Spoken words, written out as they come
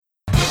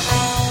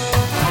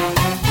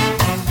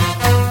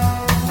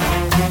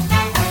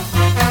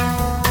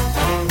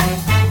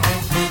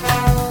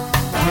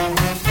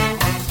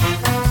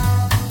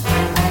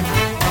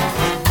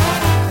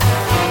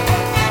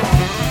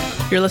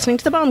You're listening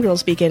to The Bomb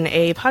Girls Beacon,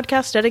 a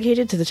podcast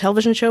dedicated to the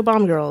television show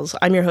Bomb Girls.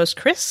 I'm your host,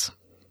 Chris.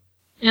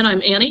 And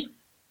I'm Annie.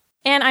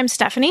 And I'm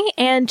Stephanie,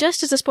 and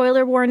just as a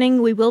spoiler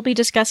warning, we will be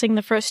discussing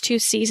the first 2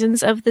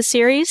 seasons of the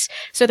series,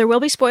 so there will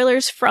be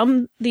spoilers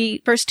from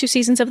the first 2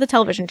 seasons of the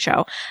television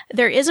show.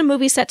 There is a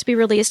movie set to be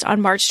released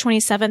on March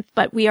 27th,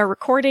 but we are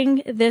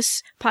recording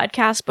this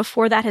podcast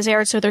before that has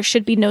aired, so there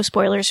should be no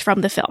spoilers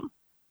from the film.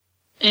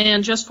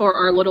 And just for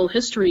our little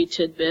history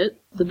tidbit,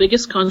 the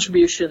biggest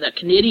contribution that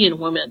Canadian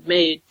women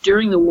made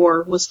during the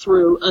war was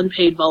through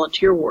unpaid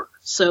volunteer work.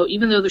 So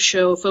even though the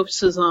show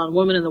focuses on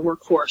women in the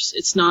workforce,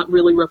 it's not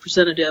really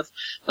representative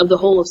of the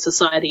whole of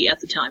society at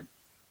the time.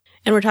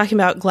 And we're talking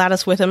about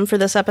Gladys Witham for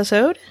this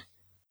episode.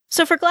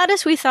 So for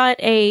Gladys, we thought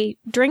a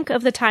drink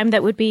of the time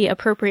that would be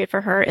appropriate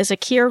for her is a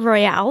Kir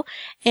Royale,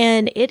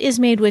 and it is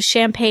made with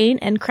champagne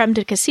and creme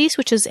de cassis,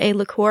 which is a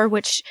liqueur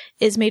which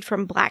is made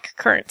from black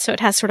currant. So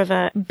it has sort of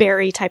a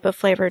berry type of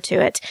flavor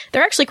to it.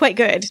 They're actually quite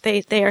good.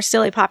 They are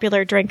still a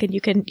popular drink, and you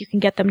can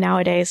get them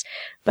nowadays,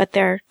 but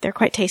they're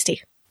quite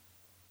tasty.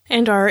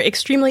 And our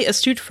extremely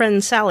astute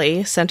friend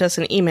Sally sent us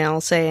an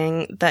email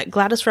saying that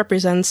Gladys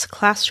represents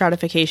class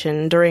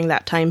stratification during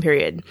that time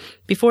period.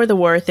 Before the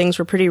war, things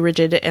were pretty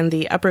rigid and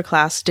the upper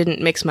class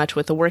didn't mix much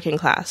with the working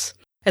class.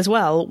 As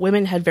well,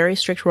 women had very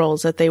strict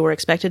roles that they were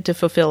expected to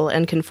fulfill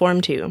and conform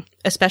to,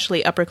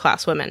 especially upper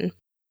class women.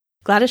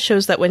 Gladys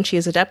shows that when she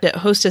is adept at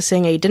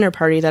hostessing a dinner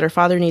party that her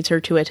father needs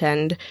her to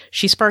attend,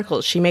 she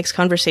sparkles, she makes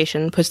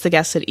conversation, puts the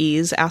guests at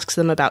ease, asks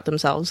them about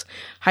themselves.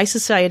 High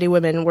society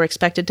women were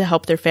expected to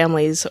help their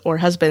families or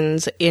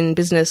husbands in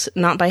business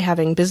not by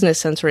having business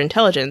sense or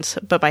intelligence,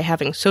 but by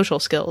having social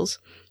skills.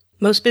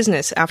 Most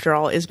business, after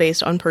all, is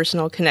based on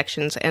personal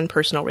connections and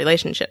personal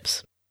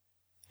relationships.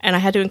 And I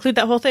had to include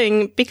that whole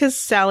thing because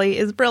Sally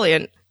is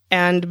brilliant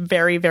and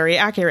very, very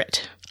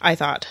accurate, I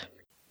thought.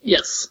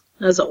 Yes,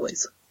 as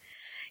always.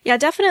 Yeah,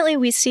 definitely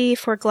we see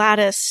for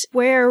Gladys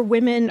where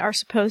women are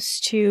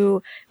supposed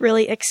to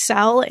really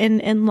excel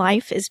in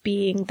life is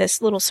being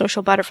this little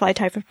social butterfly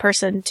type of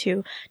person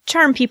to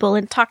charm people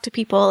and talk to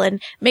people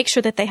and make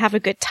sure that they have a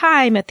good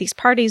time at these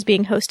parties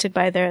being hosted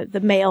by the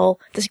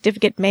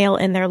significant male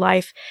in their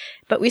life.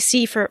 But we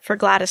see for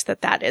Gladys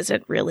that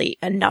isn't really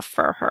enough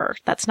for her.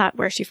 That's not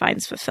where she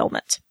finds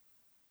fulfillment.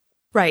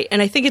 Right.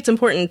 And I think it's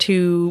important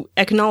to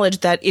acknowledge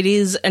that it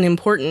is an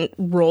important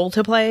role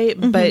to play,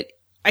 but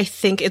I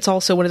think it's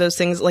also one of those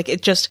things, like,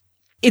 it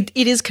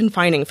is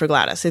confining for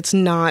Gladys.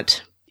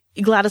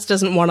 Gladys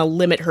doesn't want to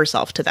limit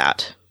herself to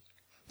that.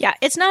 Yeah,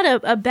 it's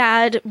not a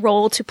bad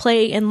role to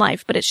play in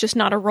life, but it's just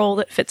not a role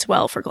that fits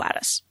well for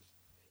Gladys.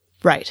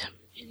 Right.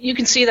 You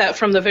can see that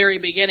from the very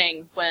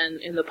beginning when,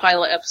 in the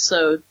pilot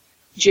episode,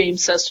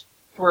 James says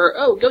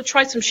go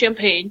try some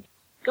champagne.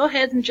 Go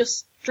ahead and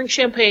just drink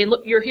champagne.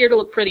 Look, you're here to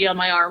look pretty on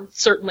my arm.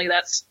 Certainly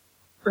that's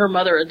her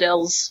mother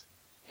Adele's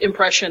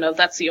impression of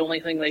that's the only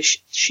thing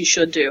she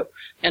should do,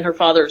 and her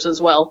father's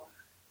as well.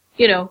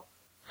 You know,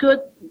 good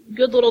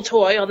little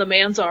toy on the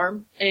man's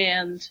arm,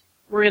 and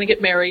we're gonna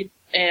get married,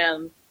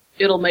 and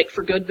it'll make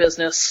for good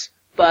business,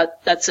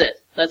 but that's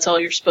it. That's all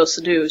you're supposed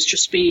to do, is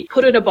just be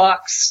put in a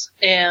box,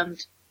 and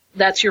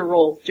that's your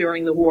role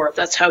during the war.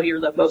 That's how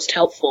you're the most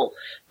helpful.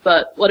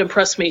 But what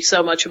impressed me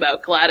so much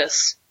about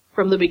Gladys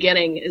from the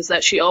beginning is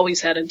that she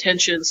always had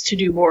intentions to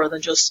do more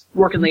than just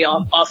work in the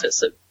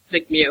office at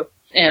Vic Mew,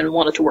 and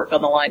wanted to work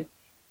on the line.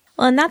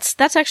 Well, and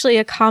that's actually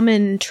a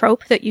common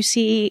trope that you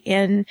see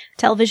in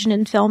television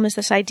and film, is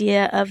this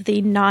idea of the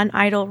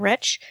non-idle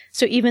rich.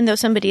 So even though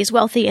somebody is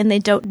wealthy and they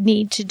don't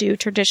need to do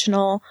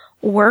traditional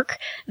work,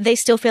 they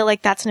still feel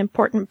like that's an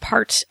important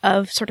part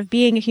of sort of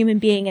being a human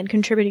being and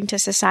contributing to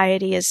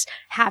society, is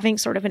having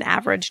sort of an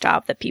average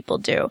job that people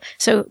do.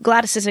 So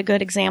Gladys is a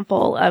good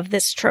example of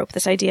this trope,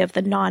 this idea of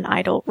the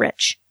non-idle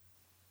rich.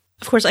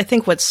 Of course, I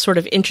think what's sort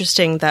of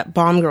interesting that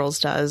Bomb Girls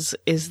does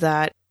is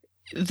that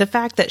the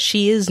fact that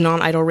she is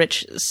non-idle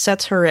rich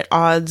sets her at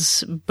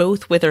odds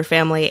both with her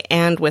family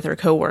and with her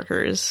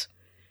coworkers.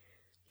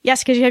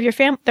 Yes, because you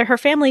have her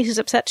family who's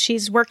upset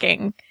she's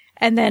working,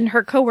 and then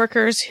her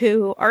coworkers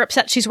who are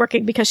upset she's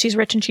working because she's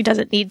rich and she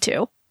doesn't need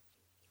to.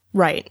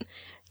 Right.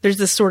 There's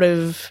this sort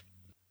of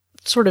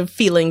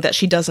feeling that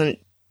she doesn't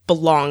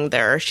belong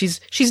there.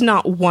 She's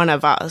not one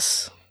of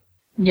us.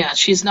 Yeah,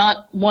 she's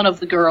not one of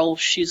the girls.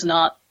 She's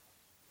not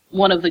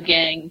one of the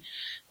gang.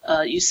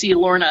 You see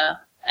Lorna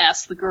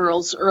ask the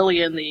girls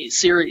early in the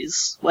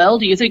series, well,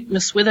 do you think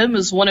Miss Witham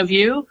is one of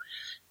you?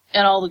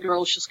 And all the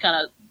girls just kind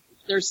of,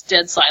 there's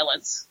dead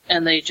silence,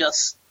 and they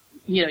just,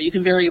 you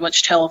can very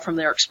much tell from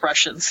their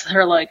expressions.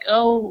 They're like,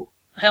 oh,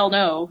 hell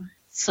no.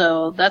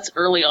 So that's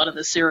early on in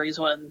the series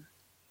when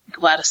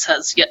Gladys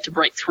has yet to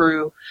break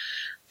through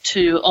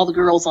to all the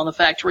girls on the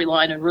factory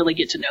line and really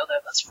get to know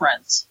them as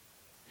friends.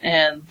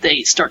 And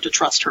they start to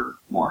trust her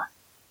more.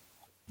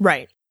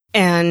 Right.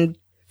 And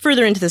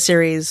further into the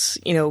series,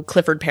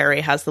 Clifford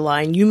Perry has the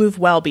line, "You move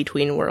well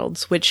between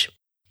worlds," which,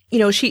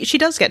 she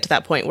does get to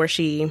that point where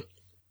she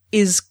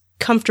is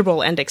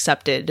comfortable and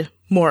accepted,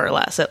 more or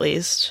less, at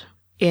least,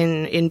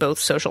 in both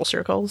social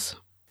circles.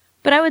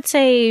 But I would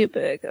say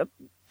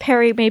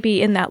Perry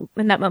maybe in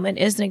that moment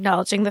isn't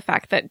acknowledging the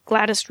fact that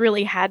Gladys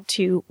really had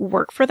to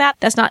work for that.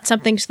 That's not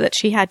something that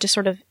she had to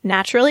sort of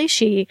naturally.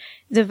 She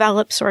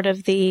developed sort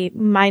of the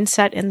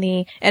mindset and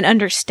an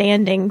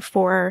understanding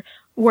for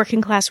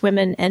working class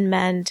women and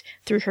men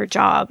through her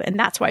job, and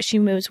that's why she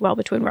moves well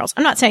between worlds.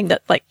 I'm not saying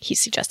that like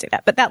he's suggesting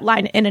that, but that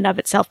line in and of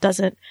itself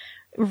doesn't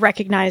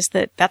recognize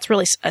that that's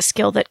really a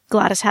skill that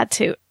Gladys had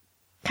to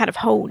kind of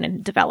hone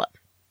and develop.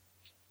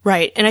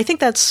 Right. And I think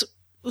that's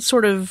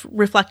sort of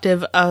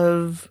reflective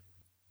of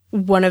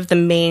one of the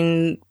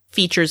main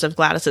features of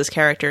Gladys's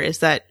character is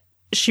that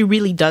she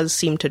really does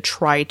seem to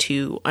try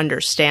to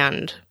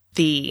understand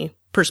the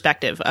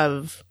perspective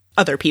of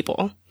other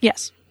people.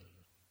 Yes.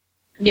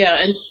 Yeah,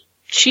 and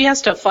she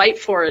has to fight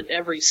for it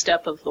every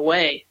step of the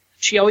way.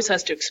 She always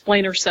has to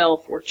explain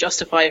herself or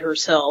justify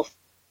herself.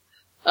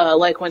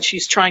 Like when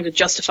she's trying to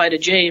justify to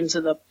James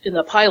in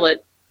the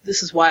pilot,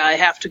 this is why I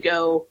have to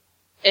go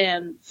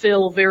and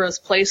fill Vera's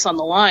place on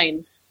the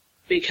line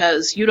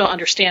because you don't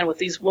understand what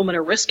these women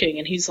are risking.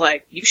 And he's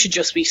like, you should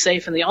just be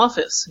safe in the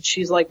office. And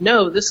she's like,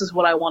 no, this is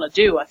what I want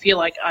to do. I feel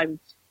like I'm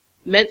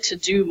meant to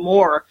do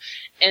more.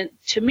 And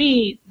to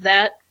me,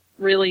 that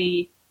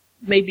really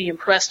made me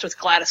impressed with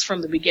Gladys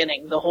from the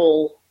beginning, the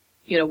whole,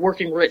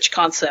 working rich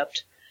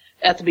concept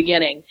at the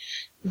beginning,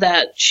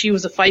 that she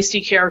was a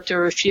feisty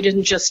character. She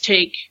didn't just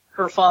take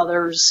her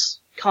father's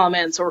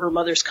comments or her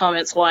mother's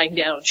comments lying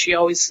down. She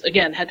always,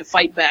 again, had to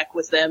fight back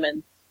with them,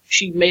 and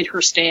she made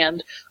her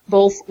stand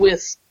both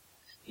with,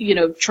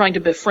 trying to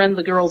befriend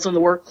the girls in the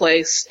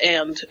workplace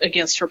and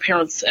against her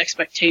parents'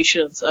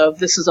 expectations of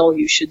this is all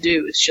you should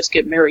do is just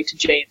get married to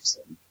James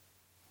and,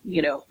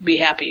 be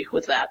happy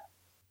with that.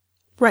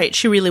 Right.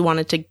 She really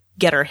wanted to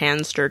get her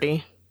hands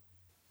dirty.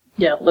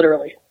 Yeah,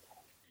 literally.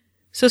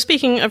 So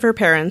speaking of her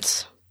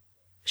parents,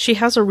 she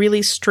has a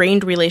really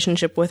strained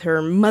relationship with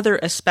her mother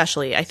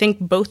especially. I think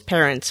both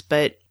parents,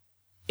 but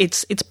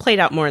it's played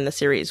out more in the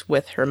series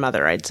with her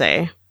mother, I'd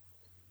say.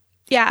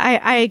 Yeah,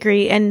 I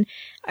agree. And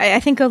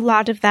I think a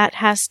lot of that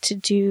has to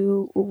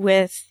do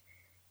with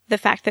the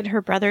fact that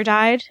her brother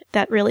died.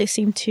 That really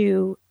seemed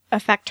to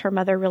affect her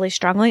mother really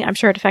strongly. I'm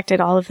sure it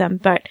affected all of them,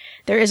 but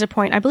there is a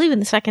point, I believe in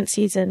the second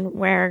season,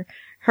 where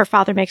her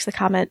father makes the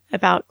comment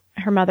about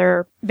her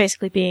mother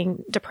basically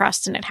being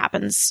depressed, and it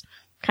happens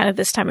kind of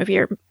this time of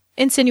year,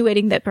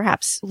 insinuating that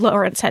perhaps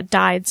Lawrence had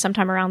died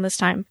sometime around this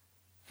time.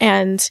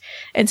 And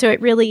so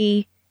it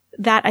really,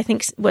 that I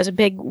think was a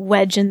big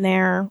wedge in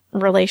their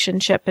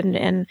relationship,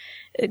 and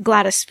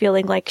Gladys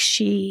feeling like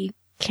she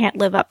can't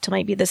live up to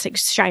maybe this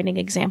shining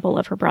example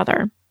of her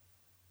brother.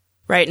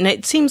 Right, and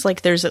it seems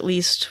like there's at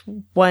least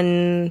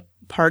one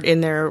part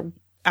in there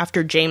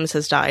after James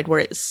has died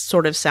where it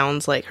sort of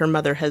sounds like her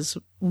mother has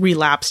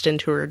relapsed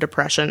into her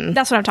depression.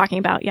 That's what I'm talking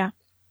about, yeah.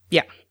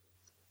 Yeah.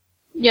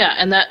 Yeah,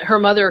 and that her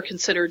mother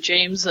considered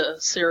James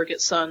a surrogate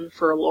son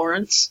for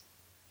Lawrence.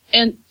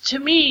 And to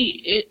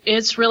me,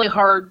 it's really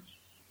hard.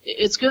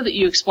 It's good that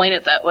you explain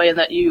it that way, and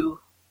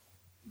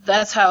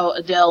that's how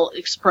Adele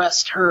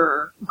expressed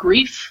her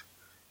grief,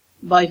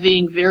 by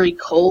being very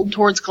cold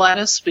towards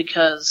Gladys,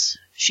 because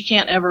she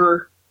can't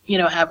ever,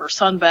 have her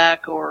son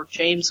back or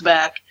James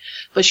back,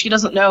 but she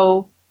doesn't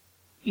know,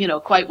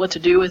 quite what to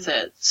do with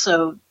it.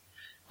 So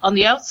on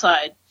the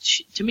outside,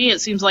 to me, it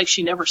seems like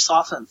she never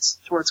softens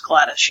towards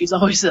Gladys. She's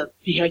always a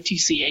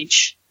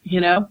bitch,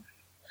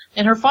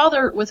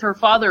 And with her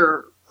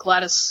father,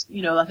 Gladys,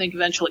 I think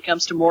eventually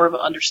comes to more of an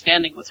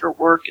understanding with her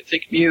work at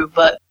Vic Mew,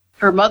 but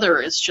her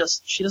mother is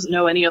just, she doesn't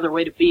know any other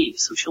way to be,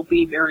 so she'll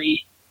be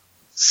very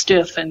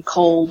stiff and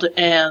cold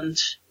and,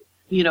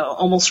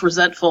 almost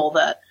resentful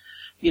that,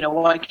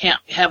 well, I can't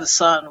have a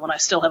son when I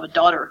still have a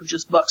daughter who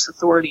just bucks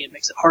authority and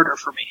makes it harder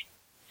for me.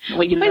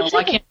 Well,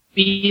 I can't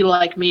be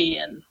like me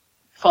and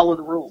follow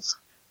the rules.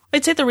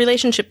 I'd say the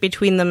relationship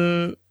between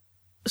them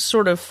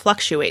sort of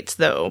fluctuates,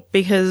 though,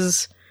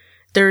 because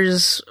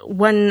there's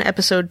one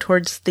episode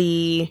towards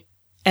the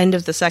end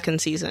of the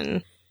second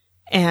season,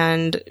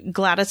 and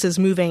Gladys is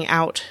moving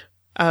out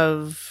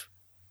of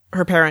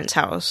her parents'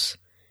 house.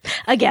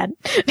 Again.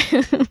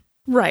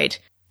 Right.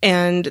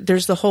 And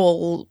there's the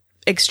whole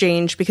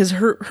exchange because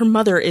her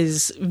mother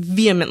is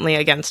vehemently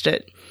against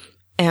it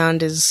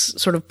and is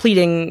sort of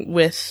pleading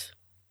with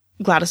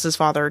Gladys's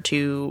father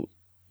to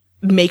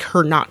make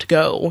her not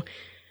go.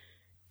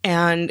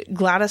 And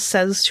Gladys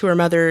says to her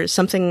mother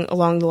something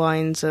along the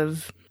lines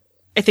of,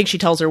 I think she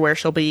tells her where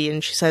she'll be,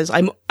 and she says,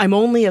 I'm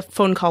only a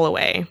phone call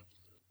away.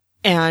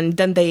 And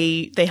then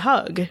they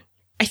hug.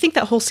 I think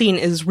that whole scene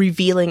is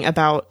revealing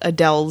about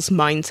Adele's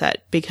mindset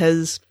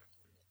because,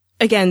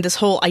 again, this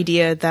whole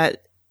idea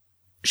that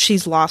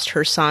she's lost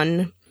her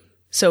son,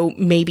 so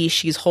maybe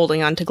she's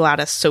holding on to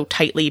Gladys so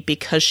tightly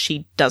because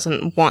she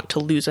doesn't want to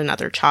lose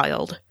another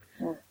child.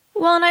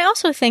 Well, and I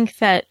also think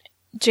that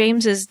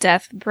James's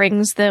death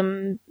brings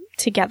them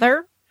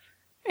together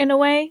in a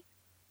way.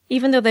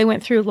 Even though they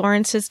went through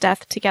Lawrence's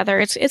death together,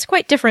 it's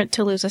quite different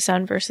to lose a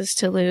son versus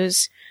to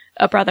lose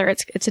a brother.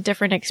 It's a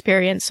different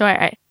experience. So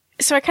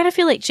I kind of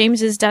feel like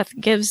James's death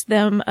gives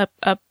them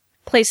a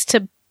place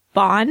to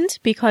bond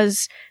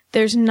because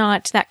there's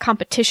not that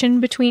competition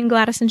between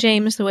Gladys and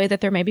James the way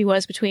that there maybe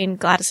was between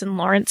Gladys and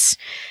Lawrence.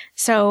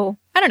 So,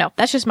 I don't know.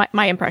 That's just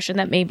my impression,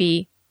 that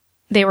maybe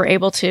they were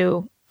able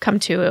to come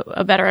to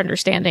a better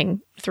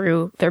understanding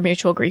through their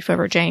mutual grief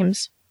over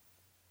James.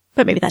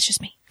 But maybe that's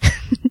just me.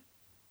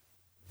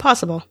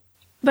 Possible.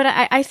 But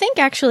I think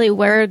actually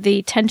where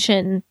the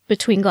tension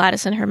between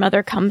Gladys and her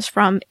mother comes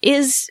from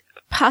is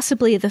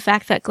possibly the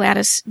fact that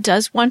Gladys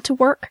does want to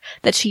work,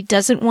 that she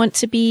doesn't want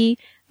to be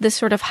this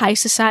sort of high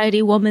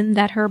society woman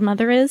that her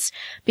mother is.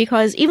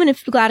 Because even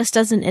if Gladys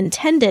doesn't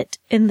intend it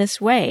in this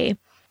way,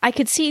 I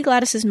could see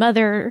Gladys's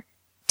mother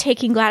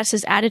taking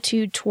Gladys's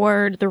attitude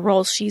toward the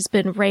roles she's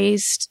been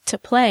raised to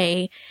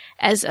play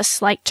as a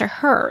slight to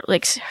her,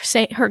 like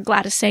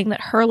Gladys saying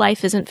that her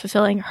life isn't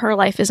fulfilling, her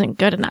life isn't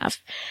good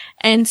enough.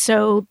 And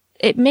so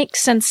it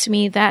makes sense to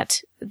me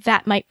that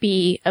that might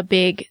be a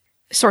big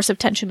source of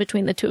tension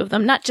between the two of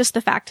them. Not just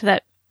the fact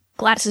that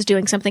Gladys is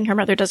doing something her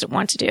mother doesn't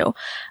want to do,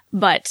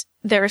 but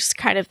there's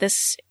kind of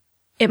this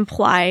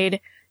implied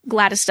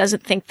Gladys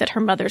doesn't think that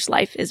her mother's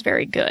life is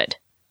very good.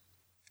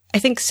 I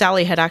think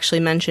Sally had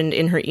actually mentioned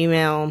in her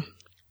email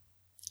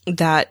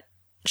that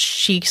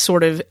she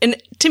sort of,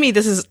 and to me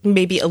this is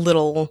maybe a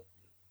little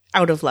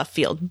out of left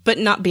field, but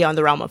not beyond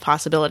the realm of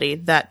possibility,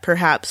 that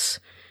perhaps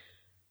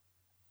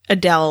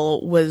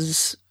Adele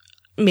was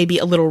maybe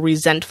a little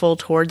resentful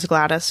towards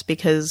Gladys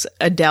because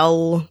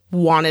Adele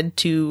wanted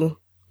to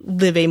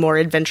live a more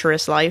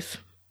adventurous life.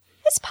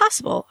 It's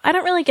possible. I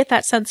don't really get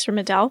that sense from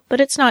Adele, but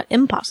it's not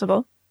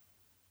impossible.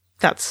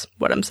 That's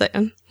what I'm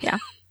saying. Yeah.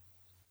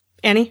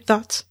 Annie,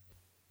 thoughts?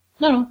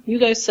 No, you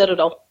guys said it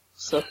all.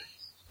 So,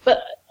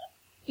 but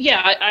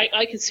yeah,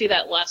 I can see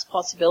that last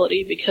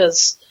possibility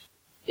because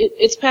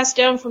it's passed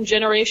down from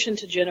generation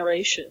to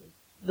generation.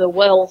 The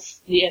wealth,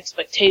 the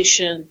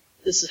expectation,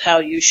 this is how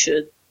you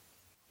should,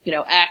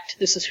 act.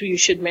 This is who you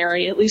should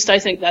marry. At least I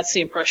think that's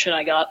the impression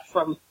I got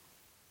from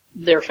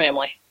their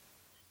family.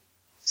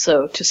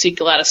 So to see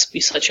Gladys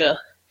be such a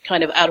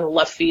kind of out of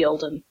left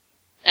field and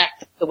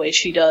act the way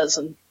she does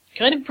and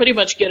kind of pretty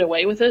much get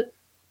away with it.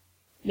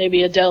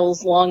 Maybe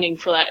Adele's longing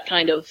for that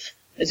kind of,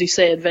 as you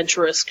say,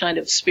 adventurous kind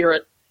of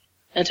spirit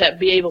and to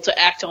be able to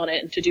act on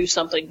it and to do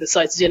something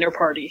besides dinner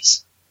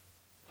parties.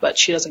 But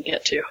she doesn't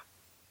get to.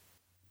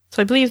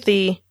 So I believe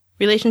the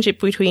relationship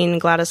between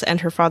Gladys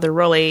and her father,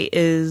 Rolly,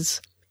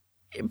 is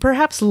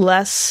perhaps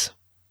less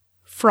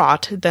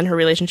fraught than her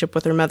relationship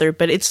with her mother,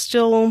 but it's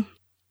still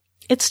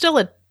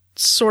a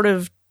sort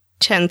of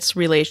tense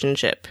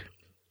relationship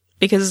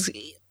because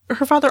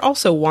her father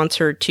also wants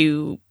her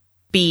to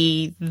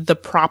be the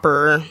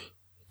proper,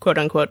 quote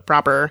unquote,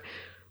 proper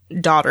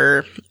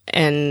daughter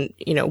and,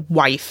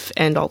 wife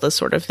and all this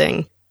sort of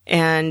thing.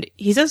 And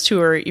he says to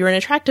her, "You're an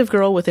attractive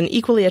girl with an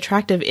equally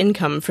attractive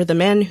income for the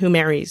man who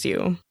marries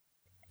you."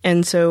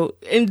 And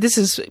this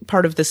is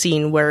part of the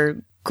scene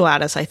where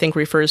Gladys, I think,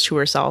 refers to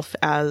herself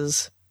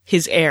as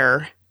his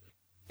heir.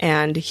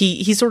 And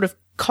he sort of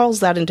calls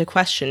that into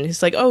question.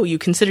 He's like, "Oh, you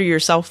consider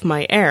yourself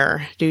my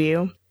heir, do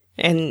you?"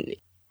 And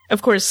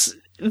of course,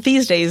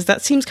 these days,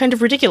 that seems kind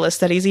of ridiculous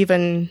that he's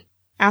even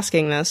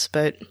asking this.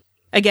 But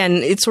again,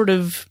 it's sort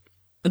of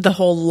the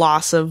whole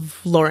loss of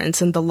Lawrence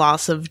and the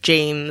loss of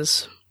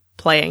James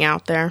playing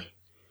out there.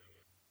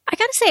 I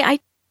gotta say,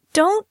 I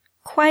don't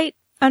quite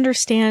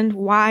understand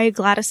why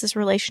Gladys's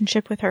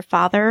relationship with her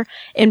father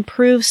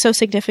improves so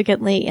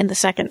significantly in the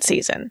second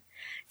season.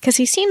 Because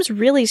he seems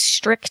really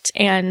strict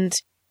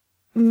and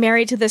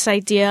married to this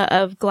idea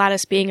of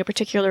Gladys being a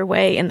particular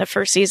way in the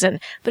first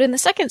season. But in the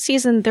second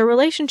season, their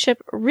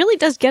relationship really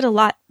does get a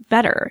lot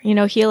better.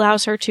 He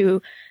allows her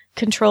to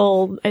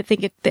control, I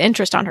think, the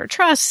interest on her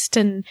trust,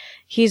 and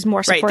he's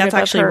more supportive of her. Right,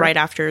 that's actually right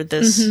after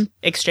this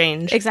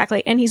exchange.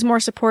 Exactly, and he's more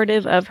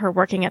supportive of her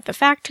working at the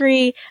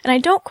factory, and I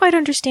don't quite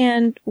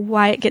understand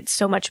why it gets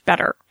so much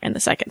better in the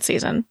second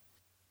season.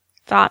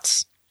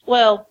 Thoughts?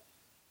 Well,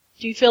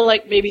 do you feel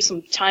like maybe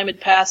some time had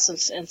passed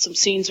and some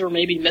scenes were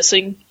maybe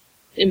missing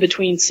in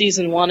between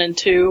season 1 and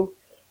 2,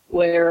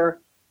 where,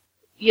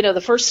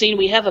 the first scene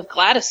we have of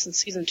Gladys in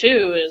season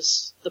 2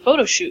 is the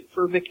photo shoot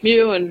for Vic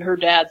Mew, and her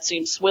dad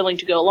seems willing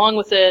to go along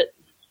with it.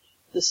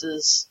 This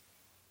is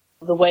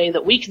the way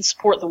that we can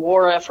support the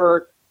war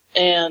effort.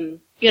 And,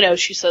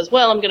 she says,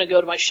 "Well, I'm going to go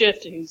to my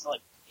shift." And he's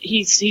like,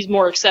 he's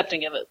more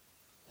accepting of it,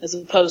 as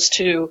opposed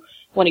to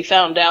when he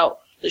found out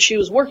that she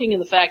was working in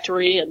the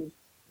factory and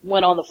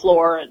went on the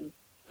floor and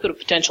could have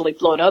potentially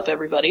blown up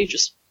everybody,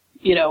 just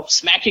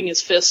smacking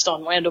his fist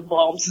on random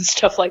bombs and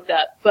stuff like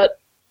that. But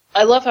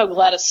I love how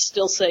Gladys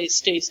still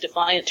stays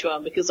defiant to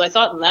him, because I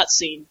thought in that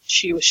scene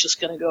she was just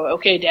going to go,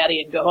 "Okay,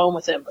 Daddy," and go home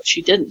with him, but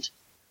she didn't.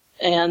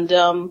 And,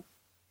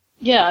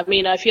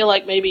 I feel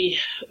like maybe,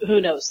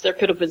 who knows, there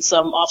could have been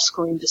some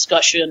off-screen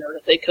discussion, or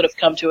they could have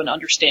come to an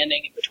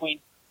understanding in between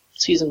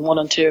season 1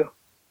 and 2.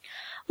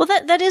 Well,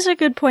 that is a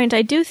good point.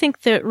 I do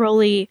think that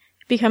Rolly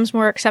becomes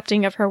more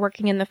accepting of her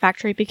working in the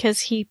factory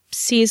because he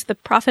sees the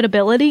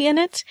profitability in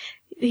it.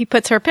 he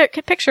puts her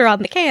picture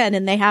on the can,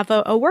 and they have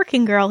a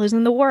working girl who's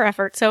in the war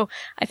effort. So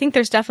I think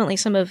there's definitely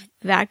some of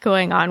that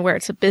going on where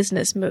it's a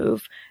business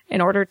move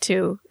in order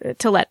to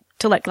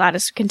let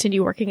Gladys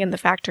continue working in the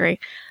factory.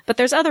 But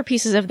there's other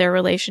pieces of their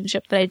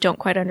relationship that I don't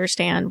quite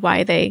understand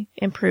why they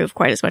improve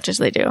quite as much as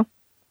they do.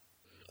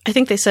 I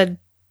think they said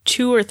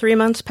 2 or 3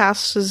 months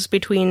passes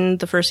between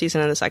the first season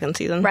and the second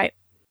season. Right.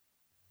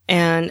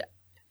 And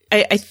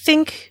I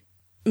think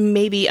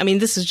maybe, I mean,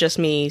 this is just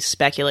me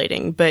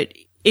speculating, but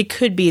it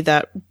could be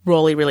that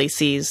Rolly really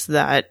sees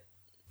that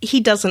he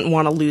doesn't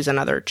want to lose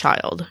another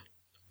child.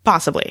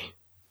 Possibly.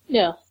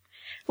 Yeah.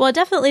 Well,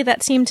 definitely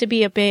that seemed to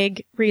be a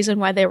big reason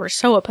why they were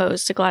so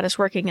opposed to Gladys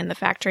working in the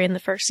factory in the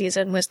first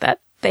season, was that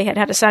they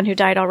had a son who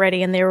died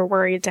already, and they were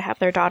worried to have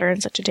their daughter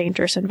in such a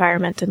dangerous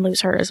environment and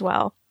lose her as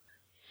well.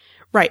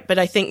 Right, but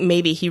I think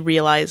maybe he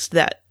realized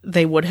that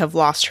they would have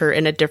lost her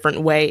in a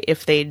different way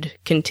if they'd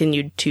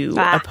continued to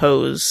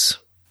oppose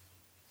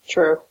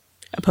her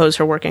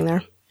working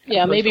there.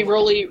 Yeah, maybe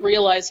Rolly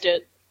realized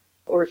it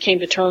or came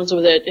to terms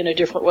with it in a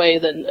different way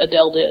than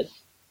Adele did,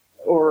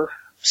 or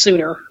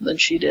sooner than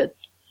she did.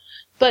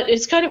 But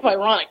it's kind of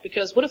ironic,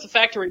 because what if the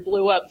factory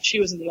blew up and she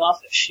was in the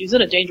office? She's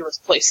in a dangerous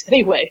place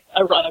anyway,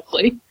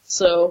 ironically.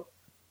 So,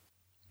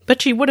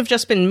 but she would have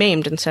just been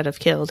maimed instead of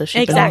killed if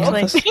she'd been in the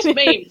office.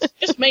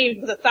 just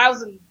maimed with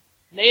 1,000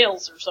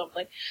 nails or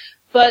something.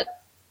 But,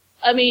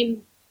 I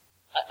mean,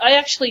 I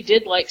actually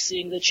did like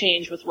seeing the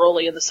change with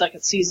Rolly in the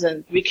second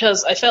season,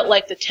 because I felt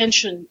like the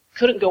tension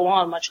couldn't go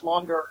on much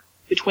longer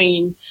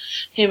between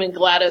him and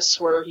Gladys,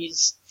 where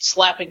he's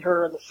slapping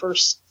her in the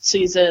first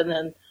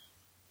season,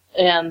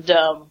 and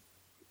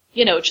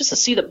you know, just to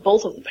see that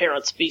both of the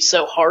parents be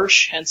so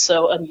harsh and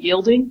so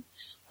unyielding,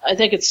 I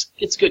think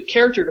it's good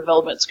character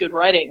development, it's good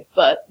writing.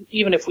 But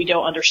even if we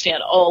don't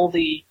understand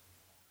even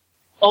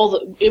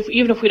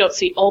if we don't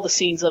see all the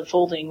scenes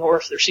unfolding, or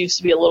if there seems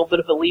to be a little bit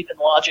of a leap in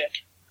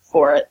logic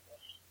for it,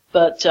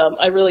 but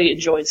I really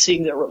enjoyed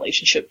seeing their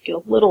relationship get a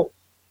little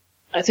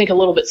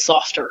bit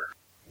softer,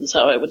 is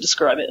how I would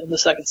describe it in the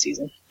second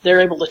season.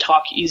 They're able to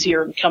talk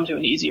easier and come to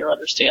an easier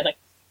understanding.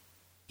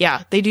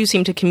 Yeah, they do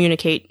seem to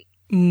communicate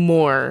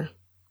more,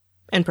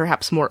 and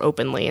perhaps more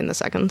openly in the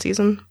second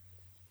season.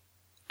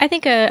 I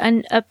think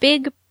a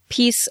big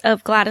piece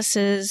of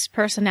Gladys's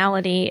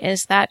personality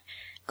is that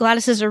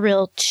Gladys is a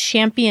real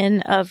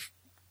champion of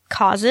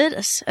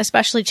causes,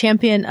 especially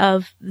champion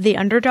of the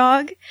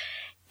underdog.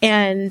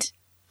 And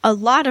a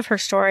lot of her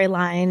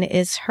storyline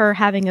is her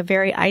having a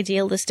very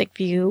idealistic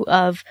view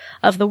of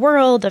the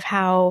world, of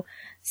how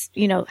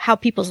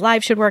people's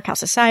lives should work, how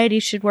society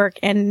should work.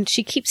 And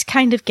she keeps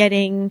kind of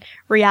getting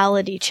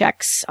reality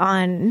checks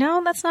on,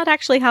 no, that's not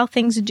actually how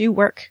things do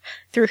work,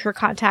 through her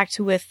contact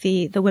with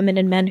the women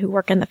and men who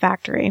work in the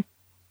factory.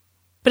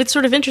 But it's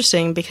sort of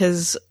interesting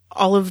because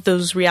all of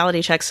those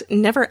reality checks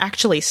never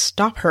actually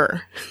stop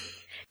her.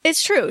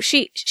 It's true.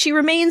 She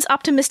remains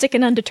optimistic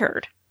and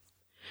undeterred.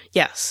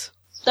 Yes.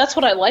 That's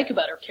what I like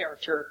about her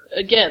character.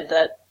 Again,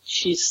 that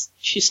she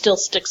still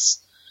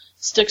sticks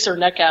her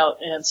neck out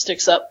and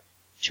sticks up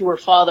to her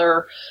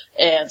father,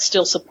 and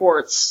still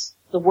supports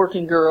the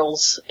working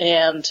girls,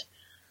 and,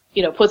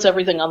 you know, puts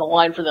everything on the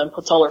line for them,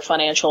 puts all her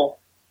financial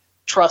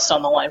trust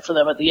on the line for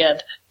them at the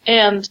end.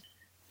 And,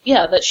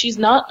 yeah, that she's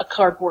not a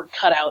cardboard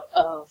cutout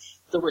of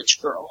the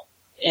rich girl.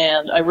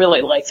 And I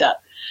really like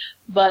that.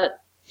 But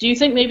do you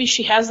think maybe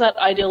she has that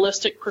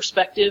idealistic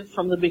perspective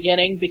from the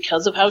beginning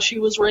because of how she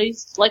was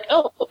raised? Like,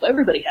 oh,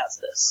 everybody has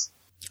this.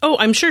 Oh,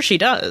 I'm sure she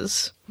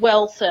does.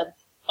 Wealth and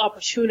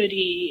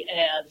opportunity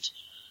and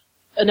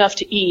enough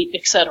to eat,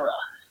 etc.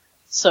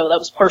 So that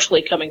was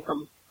partially coming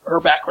from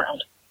her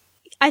background.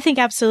 I think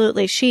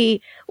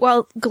absolutely.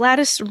 While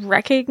Gladys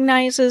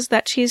recognizes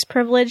that she's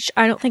privileged,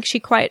 I don't think she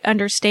quite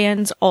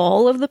understands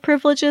all of the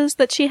privileges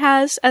that she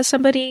has as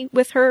somebody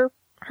with her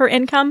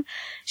income.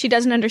 She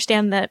doesn't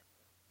understand that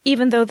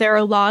even though there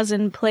are laws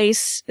in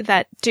place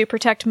that do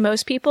protect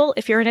most people,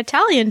 if you're an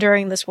Italian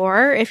during this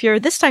war, if you're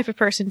this type of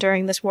person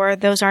during this war,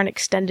 those aren't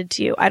extended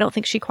to you. I don't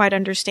think she quite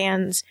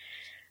understands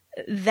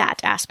that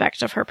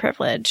aspect of her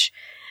privilege.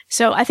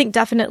 So I think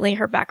definitely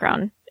her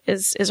background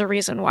is a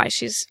reason why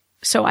she's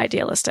so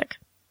idealistic.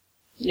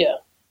 Yeah.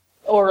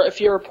 Or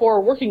if you're a poor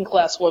working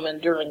class woman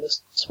during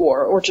this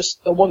war, or just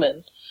a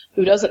woman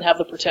who doesn't have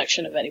the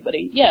protection of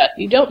anybody, yeah,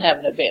 you don't have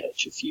an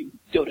advantage if you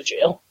go to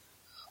jail.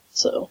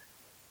 So.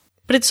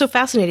 But it's so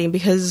fascinating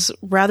because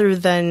rather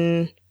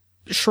than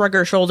shrug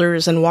her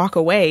shoulders and walk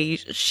away,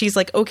 she's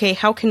like, okay,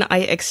 how can I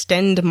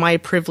extend my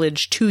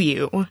privilege to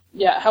you?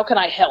 Yeah, how can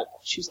I help?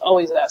 She's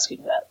always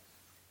asking that.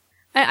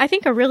 I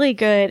think a really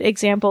good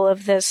example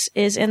of this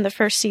is in the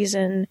first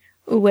season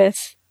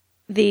with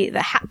the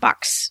hat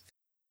box.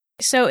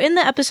 So in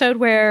the episode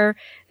where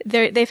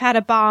they've had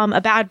a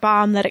bad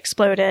bomb that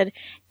exploded,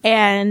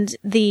 and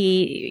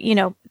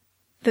Mr.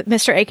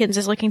 Akins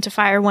is looking to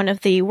fire one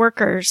of the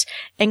workers,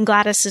 and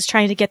Gladys is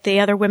trying to get the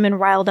other women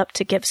riled up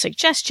to give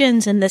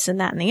suggestions and this and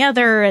that and the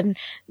other, and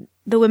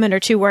the women are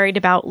too worried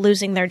about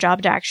losing their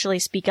job to actually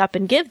speak up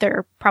and give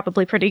their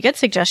probably pretty good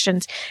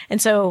suggestions.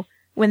 And so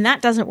when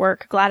that doesn't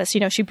work, Gladys,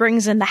 she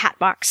brings in the hat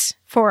box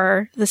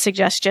for the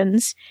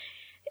suggestions.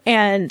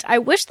 And I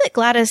wish that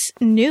Gladys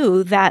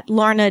knew that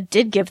Lorna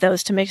did give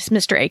those to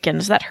Mr.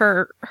 Akins, that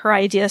her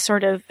idea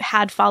sort of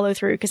had follow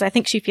through, because I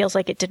think she feels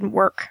like it didn't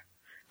work.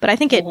 But I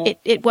think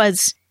it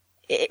was,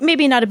 it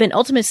maybe not have been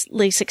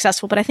ultimately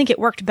successful, but I think it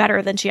worked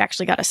better than she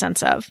actually got a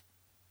sense of.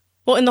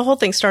 Well, and the whole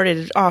thing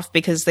started off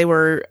because they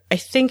were, I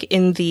think,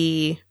 in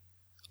the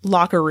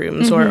locker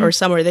rooms or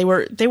somewhere.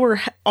 They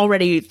were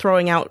already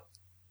throwing out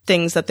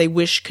things that they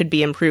wish could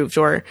be improved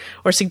or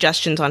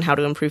suggestions on how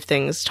to improve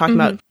things, talking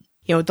about,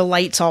 the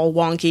light's all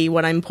wonky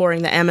when I'm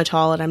pouring the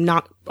Amytal and I'm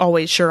not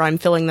always sure I'm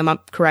filling them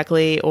up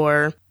correctly,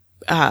 or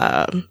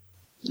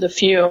the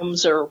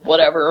fumes or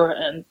whatever,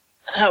 and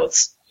how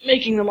it's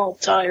making them all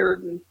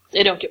tired and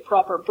they don't get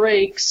proper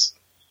breaks.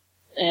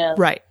 And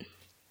right.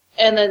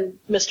 And then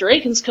Mr.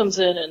 Akins comes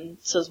in and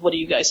says, what are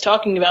you guys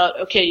talking about?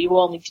 Okay, you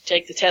all need to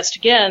take the test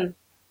again.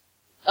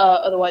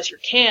 Otherwise you're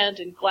canned.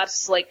 And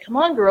Gladys is like, come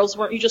on, girls,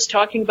 weren't you just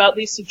talking about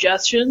these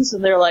suggestions?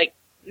 And they're like,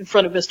 in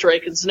front of Mr.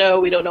 Akins, no,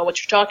 we don't know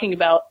what you're talking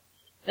about.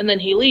 And then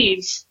he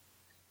leaves,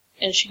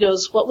 and she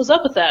goes, what was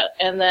up with that?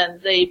 And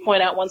then they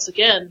point out once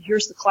again,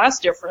 here's the class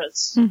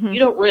difference. You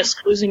don't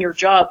risk losing your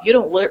job. You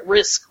don't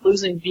risk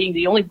losing being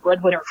the only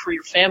breadwinner for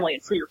your family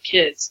and for your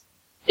kids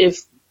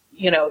if,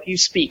 you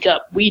speak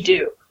up. We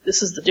do.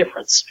 This is the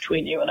difference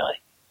between you and I.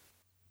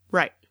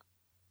 Right.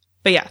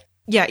 But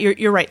yeah,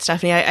 you're right,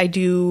 Stephanie. I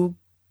do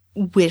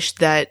wish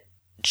that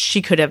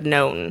she could have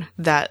known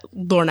that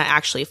Lorna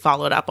actually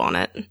followed up on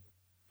it.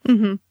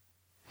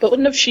 But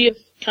wouldn't she have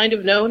kind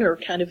of known, or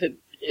kind of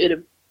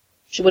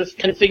she would have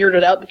kind of figured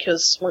it out,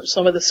 because weren't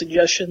some of the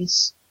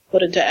suggestions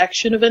put into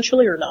action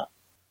eventually, or not?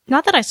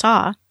 Not that I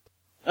saw.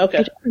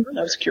 Okay,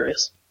 I was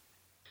curious.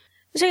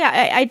 So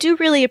yeah, I do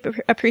really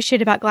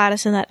appreciate about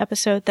Gladys in that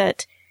episode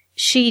that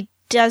she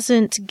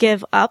doesn't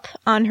give up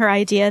on her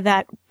idea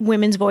that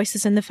women's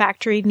voices in the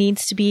factory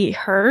needs to be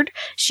heard.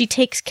 She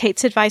takes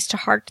Kate's advice to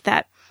heart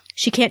that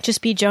she can't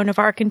just be Joan of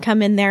Arc and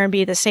come in there and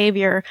be the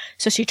savior.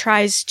 So she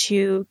tries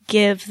to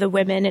give the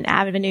women an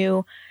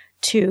avenue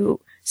to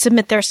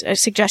submit their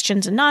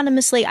suggestions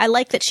anonymously. I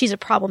like that she's a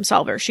problem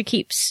solver. She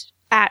keeps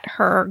at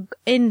her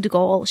end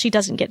goal. She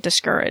doesn't get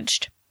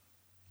discouraged.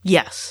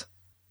 Yes.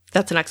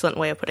 That's an excellent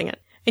way of putting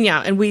it.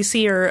 And we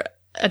see her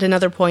at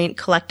another point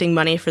collecting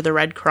money for the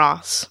Red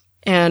Cross.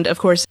 And of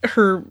course,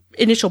 her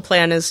initial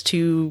plan is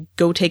to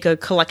go take a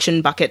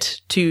collection bucket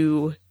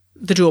to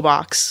the jewel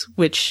box,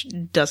 which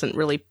doesn't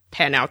really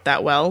pan out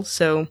that well.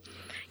 So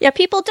yeah,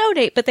 people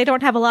donate, but they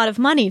don't have a lot of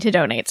money to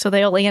donate, so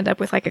they only end up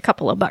with like a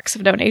couple of bucks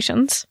of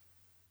donations.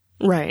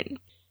 Right.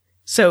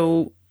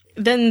 So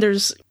then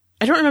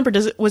I don't remember,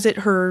 was it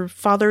her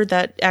father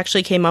that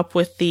actually came up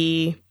with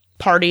the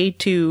party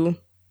to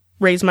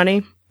raise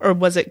money, or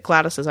was it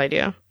Gladys's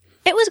idea?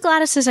 It was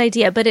Gladys's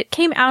idea, but it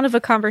came out of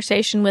a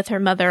conversation with her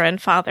mother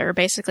and father,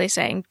 basically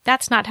saying,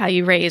 that's not how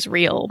you raise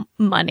real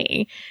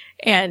money.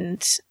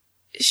 And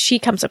she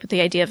comes up with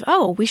the idea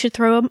of, we should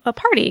throw a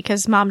party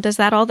because Mom does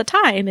that all the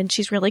time and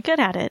she's really good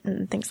at it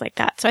and things like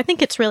that. So I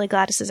think it's really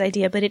Gladys's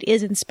idea, but it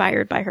is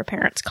inspired by her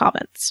parents'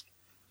 comments.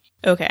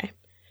 Okay.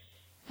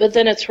 But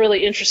then it's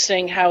really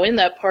interesting how in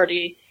that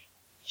party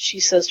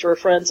she says to her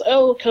friends,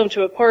 come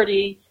to a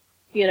party,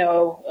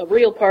 a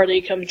real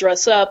party, come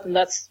dress up, and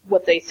that's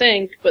what they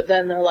think. But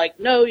then they're like,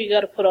 no, you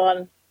gotta put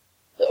on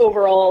the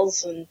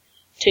overalls and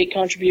take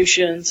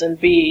contributions and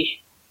be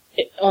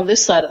on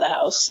this side of the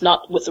house,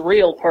 not with the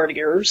real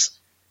partiers.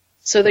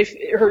 So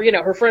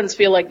her friends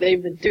feel like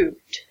they've been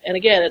duped. And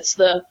again,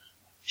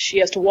 she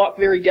has to walk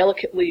very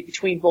delicately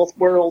between both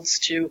worlds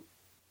to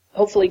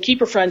hopefully keep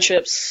her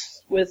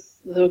friendships with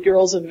the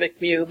girls in Vic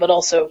Mew, but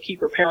also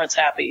keep her parents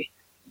happy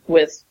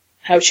with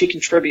how she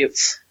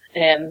contributes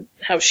and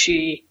how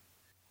she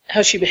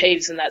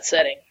behaves in that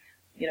setting.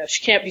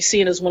 She can't be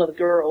seen as one of the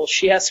girls.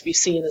 She has to be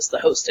seen as the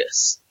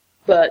hostess.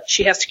 But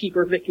she has to keep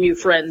her Vic Mew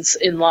friends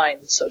in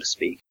line, so to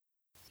speak.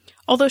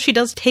 Although she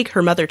does take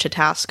her mother to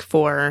task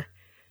for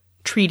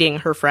treating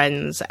her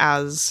friends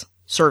as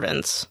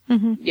servants.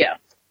 Yeah.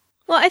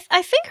 Well,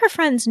 I think her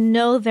friends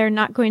know they're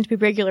not going to be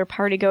regular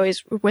partygoers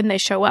when they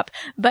show up.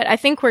 But I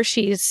think where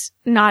she's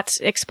not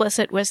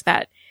explicit was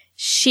that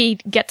she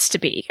gets to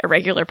be a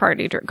regular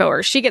party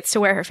goer. She gets to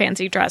wear her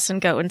fancy dress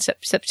and go and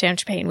sip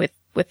champagne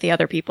with the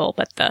other people,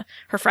 but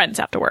her friends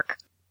have to work.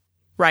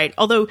 Right.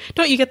 Although,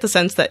 don't you get the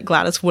sense that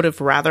Gladys would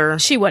have rather...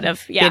 She would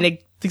have, yeah. Been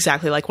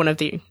exactly like one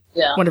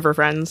of her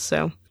friends,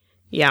 so,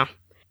 yeah.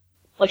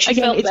 Like, she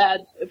felt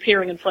bad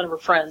appearing in front of her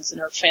friends in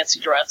her fancy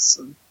dress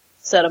and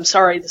said, I'm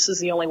sorry, this is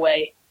the only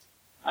way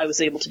I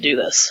was able to do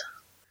this.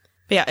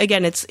 But yeah,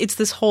 again, it's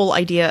this whole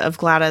idea of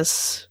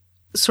Gladys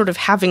sort of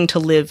having to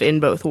live in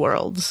both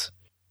worlds.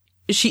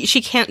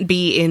 She can't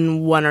be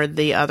in one or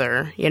the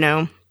other,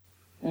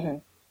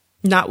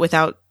 Not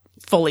without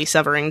fully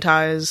severing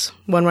ties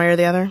one way or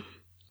the other.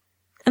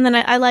 And then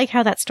I like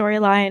how that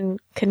storyline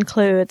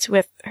concludes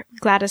with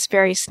Gladys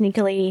very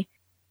sneakily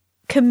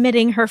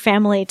committing her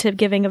family to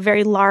giving a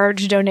very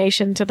large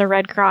donation to the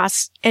Red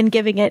Cross and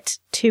giving it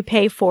to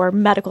pay for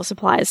medical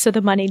supplies so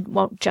the money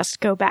won't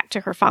just go back to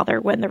her father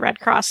when the Red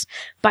Cross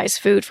buys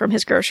food from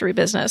his grocery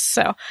business.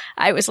 So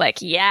I was like,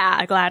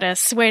 yeah,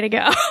 Gladys, way to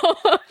go.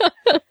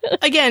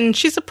 Again,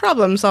 she's a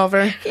problem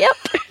solver. Yep.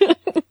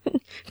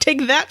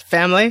 Take that,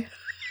 family.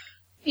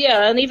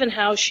 Yeah, and even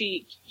how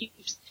she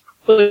keeps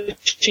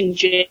pushing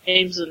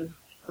James and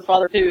her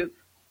father to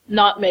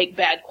not make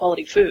bad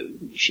quality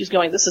food. She's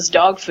going, this is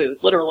dog food,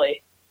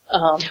 literally.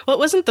 Well, it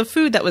wasn't the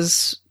food that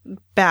was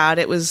bad.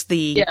 It was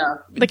the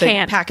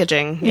can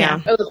packaging.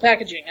 Yeah. Oh, the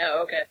packaging.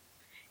 Oh, okay.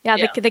 Yeah,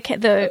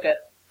 the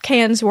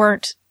cans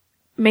weren't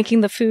making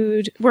the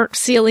food, weren't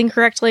sealing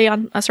correctly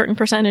on a certain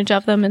percentage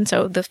of them, and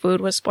so the food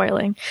was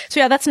spoiling.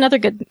 So yeah, that's another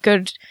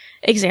good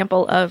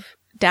example of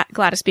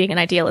Gladys being an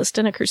idealist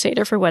and a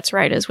crusader for what's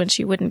right, is when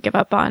she wouldn't give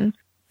up on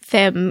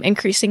them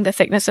increasing the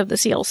thickness of the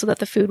seal so that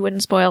the food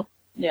wouldn't spoil.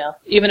 Yeah,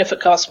 even if it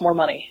costs more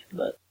money.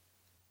 But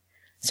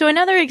so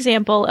another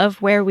example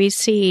of where we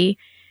see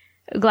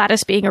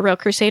Gladys being a real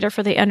crusader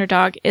for the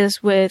underdog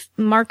is with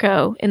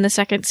Marco in the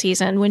second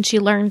season, when she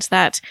learns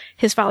that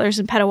his father's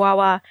in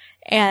Petawawa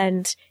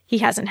and he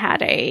hasn't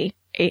had a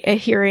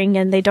hearing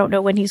and they don't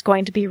know when he's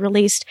going to be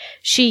released.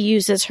 She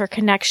uses her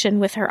connection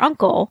with her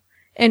uncle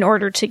in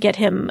order to get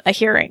him a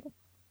hearing.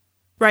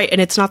 Right,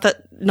 and it's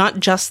not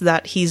just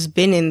that he's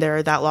been in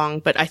there that long,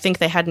 but I think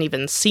they hadn't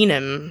even seen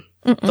him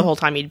the whole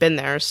time he'd been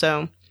there,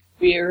 so.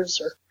 Years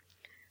or.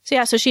 So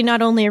yeah, so she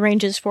not only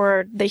arranges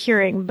for the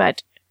hearing,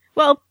 but,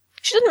 well,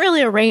 she doesn't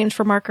really arrange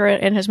for Marco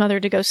and his mother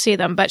to go see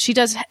them, but she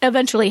does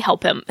eventually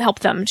help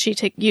them. She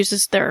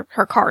uses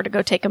her car to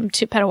go take him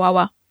to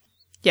Petawawa.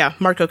 Yeah,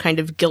 Marco kind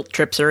of guilt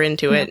trips her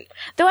into it.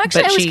 Though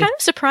actually, I was kind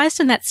of surprised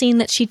in that scene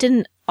that she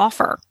didn't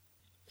offer.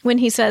 When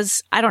he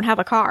says, I don't have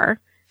a car,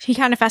 he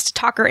kind of has to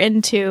talk her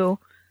into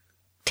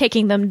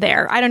taking them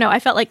there. I don't know. I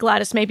felt like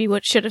Gladys maybe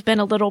should have been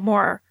a little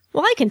more,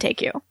 well, I can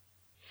take you.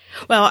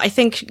 Well, I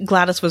think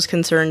Gladys was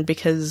concerned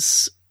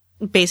because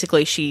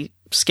basically she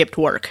skipped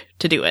work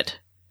to do it.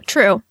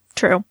 True.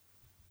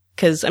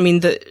 Because,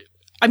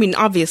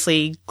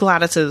 obviously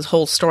Gladys's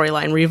whole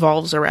storyline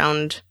revolves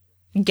around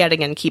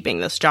getting and keeping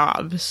this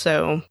job.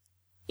 So,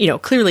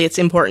 clearly it's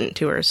important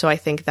to her. So I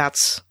think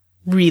that's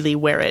really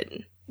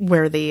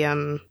where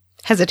the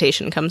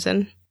hesitation comes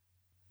in.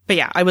 But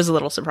yeah, I was a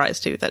little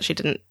surprised too that she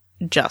didn't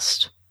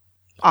just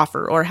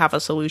offer or have a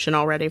solution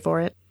already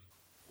for it.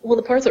 Well,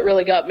 the part that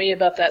really got me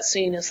about that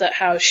scene is that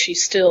how she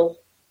still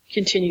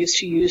continues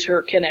to use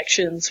her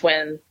connections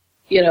when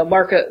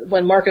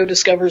Marco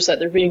discovers that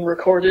they're being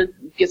recorded,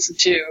 gets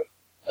into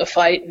a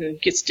fight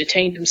and gets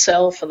detained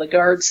himself, and the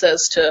guard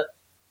says to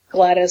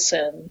Gladys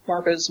and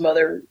Marco's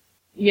mother,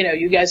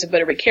 you guys had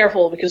better be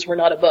careful because we're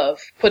not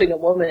above putting a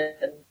woman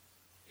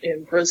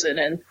in prison.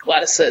 And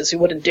Gladys says, you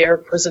wouldn't dare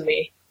imprison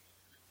me.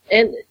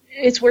 And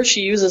it's where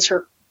she uses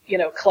her,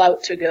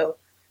 clout to go,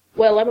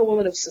 well, I'm a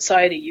woman of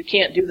society. You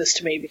can't do this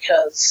to me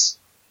because,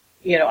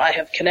 I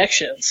have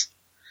connections.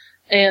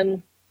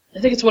 And I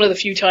think it's one of the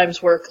few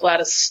times where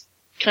Gladys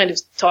kind of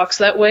talks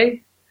that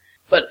way.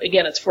 But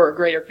again, it's for a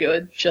greater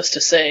good, just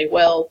to say,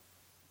 well,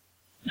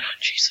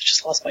 jeez, I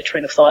just lost my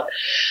train of thought.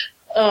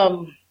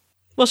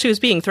 Well, she was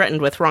being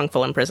threatened with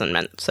wrongful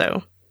imprisonment,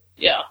 so.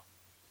 Yeah.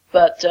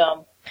 But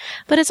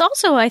it's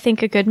also, I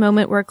think, a good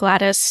moment where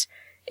Gladys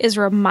is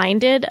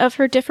reminded of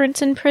her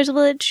difference in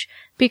privilege,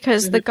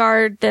 because the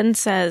guard then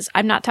says,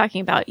 I'm not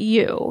talking about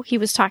you. He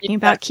was talking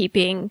about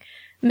keeping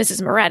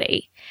Mrs.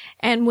 Moretti.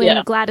 And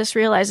when Gladys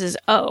realizes,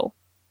 oh,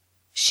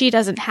 she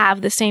doesn't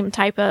have the same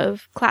type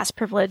of class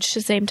privilege,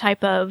 the same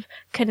type of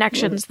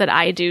connections that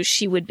I do,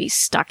 she would be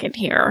stuck in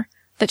here,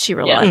 that she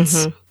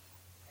relents.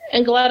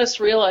 And Gladys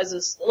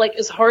realizes,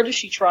 as hard as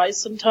she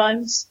tries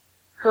sometimes,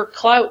 her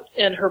clout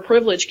and her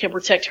privilege can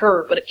protect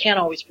her, but it can't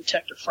always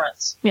protect her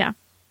friends. Yeah.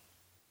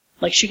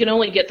 She can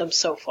only get them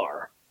so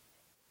far.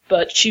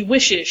 But she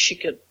wishes she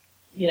could,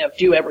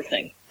 do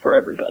everything for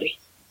everybody.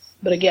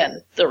 But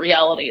again, the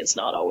reality is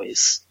not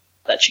always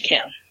that she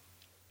can.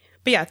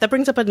 But yeah, that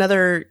brings up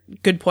another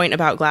good point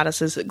about Gladys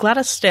is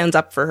Gladys stands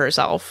up for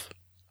herself.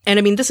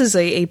 And this is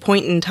a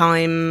point in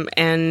time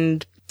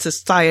and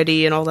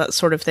society and all that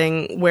sort of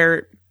thing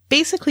where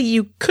basically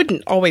you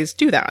couldn't always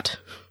do that.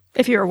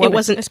 If you're a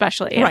woman,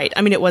 especially. Yeah. Right.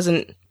 It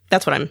wasn't,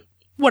 that's what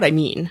I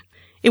mean.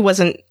 It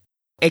wasn't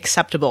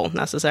acceptable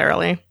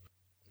necessarily.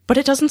 But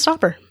it doesn't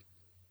stop her.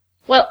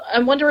 Well,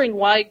 I'm wondering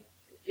why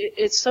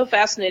it's so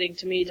fascinating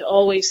to me to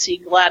always see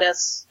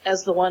Gladys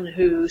as the one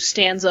who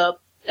stands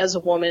up as a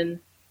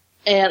woman.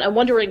 And I'm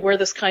wondering where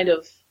this kind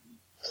of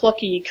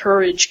plucky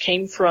courage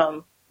came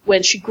from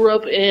when she grew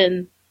up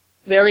in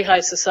very high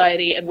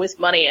society and with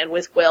money and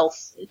with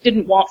wealth,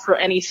 didn't want for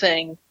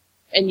anything,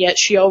 and yet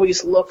she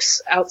always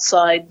looks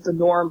outside the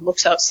norm,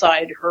 looks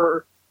outside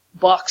her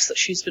box that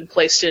she's been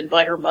placed in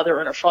by her mother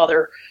and her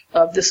father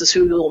of this is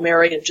who you'll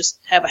marry and just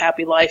have a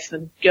happy life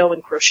and go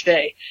and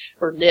crochet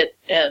or knit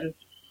and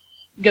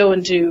go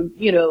and do,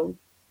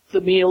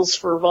 the meals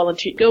for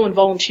go and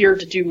volunteer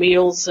to do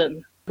meals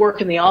and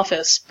work in the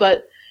office.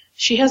 But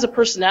she has a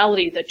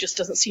personality that just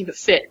doesn't seem to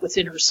fit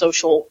within her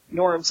social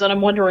norms. And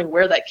I'm wondering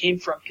where that came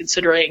from,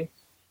 considering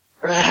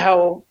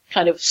how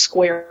kind of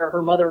square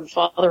her mother and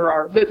father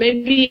are. But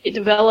maybe it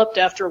developed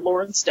after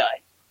Lawrence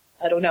died.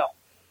 I don't know.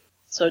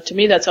 So to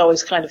me, that's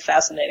always kind of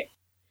fascinating.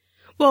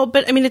 Well,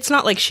 but I mean, it's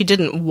not like she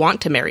didn't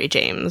want to marry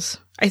James.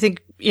 I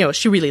think,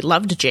 she really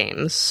loved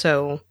James,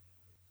 so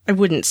I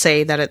wouldn't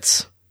say that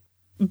it's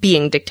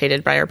being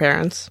dictated by her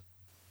parents.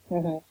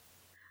 Mm-hmm.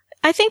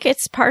 I think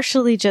it's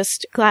partially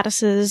just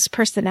Gladys's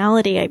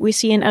personality. We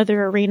see in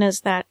other arenas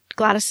that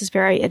Gladys is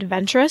very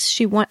adventurous.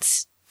 She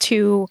wants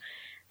to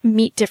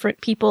meet different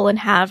people and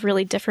have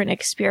really different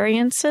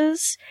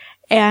experiences,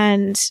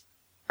 and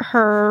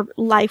her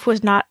life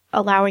was not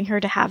allowing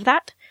her to have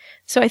that.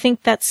 So I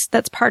think that's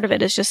part of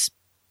it, is just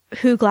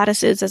who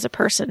Gladys is as a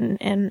person,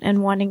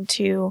 and wanting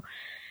to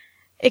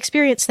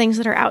experience things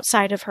that are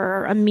outside of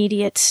her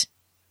immediate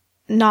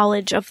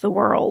knowledge of the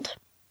world.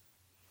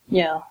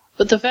 Yeah,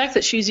 but the fact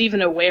that she's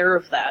even aware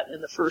of that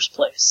in the first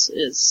place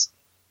is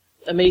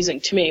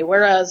amazing to me.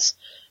 Whereas,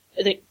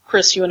 I think,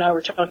 Chris, you and I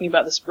were talking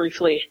about this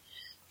briefly,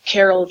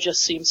 Carol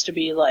just seems to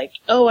be like,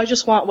 oh, I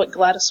just want what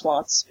Gladys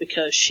wants,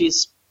 because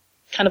she's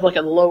kind of like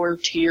a lower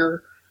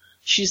tier.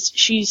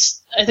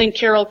 I think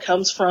Carol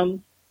comes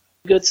from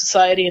good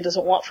society and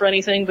doesn't want for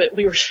anything, but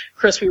we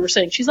were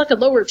saying she's like a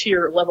lower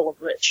tier level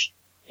of rich.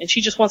 And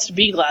she just wants to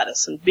be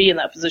Gladys and be in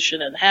that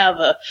position and have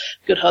a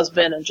good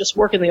husband and just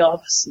work in the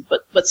office,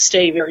 but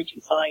stay very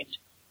confined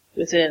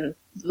within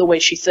the way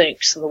she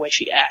thinks and the way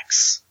she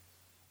acts.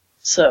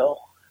 So,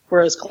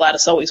 whereas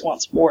Gladys always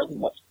wants more than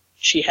what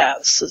she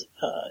has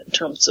in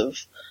terms of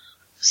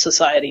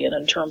society and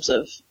in terms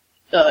of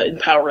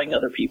empowering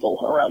other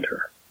people around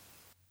her.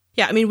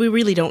 Yeah, I mean, we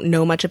really don't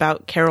know much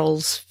about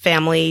Carol's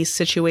family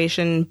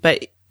situation,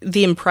 but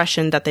the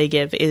impression that they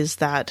give is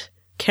that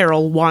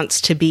Carol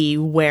wants to be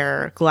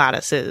where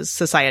Gladys is,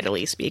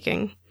 societally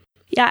speaking.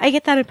 Yeah, I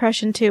get that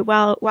impression too.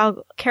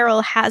 While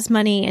Carol has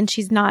money and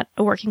she's not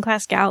a working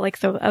class gal like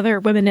the other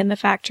women in the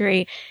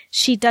factory,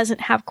 she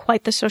doesn't have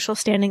quite the social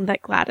standing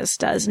that Gladys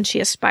does, and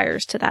she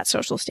aspires to that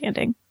social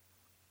standing.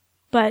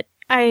 But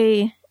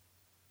I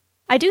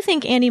do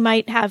think Andy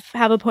might have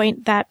a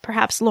point that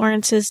perhaps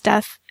Lawrence's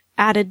death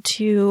added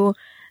to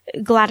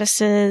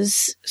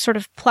Gladys's sort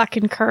of pluck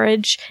and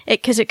courage,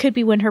 because it could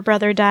be when her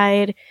brother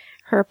died,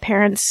 her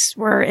parents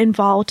were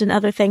involved in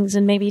other things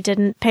and maybe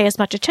didn't pay as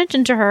much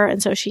attention to her,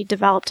 and so she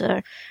developed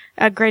a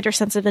greater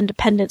sense of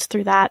independence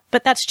through that.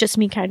 But that's just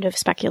me kind of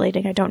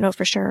speculating. I don't know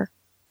for sure.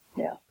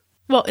 Yeah.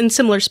 Well, in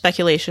similar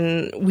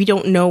speculation, we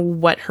don't know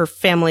what her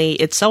family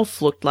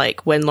itself looked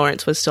like when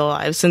Lawrence was still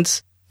alive,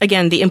 since,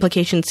 again, the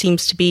implication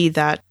seems to be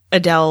that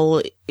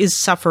Adele is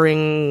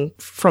suffering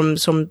from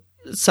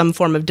some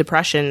form of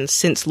depression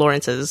since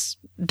Lawrence has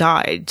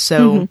died.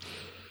 So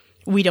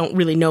we don't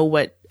really know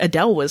what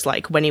Adele was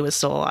like when he was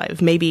still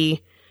alive.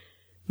 Maybe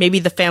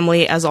the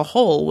family as a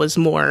whole was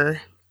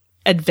more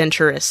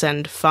adventurous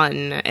and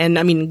fun. And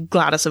I mean,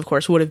 Gladys, of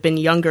course, would have been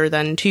younger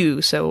then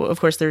too. So of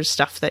course there's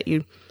stuff that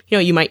you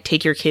might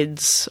take your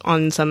kids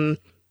on some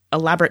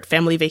elaborate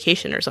family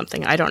vacation or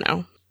something. I don't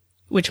know,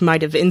 which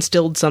might have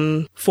instilled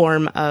some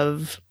form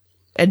of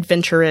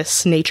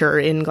adventurous nature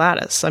in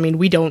Gladys. I mean,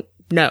 we don't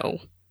know.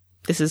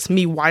 This is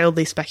me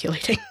wildly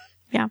speculating.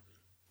 Yeah.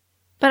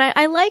 But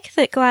I like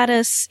that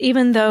Gladys,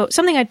 even though,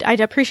 something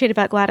I'd appreciate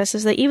about Gladys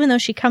is that even though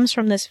she comes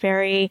from this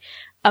very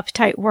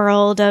uptight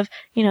world of,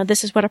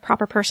 this is what a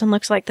proper person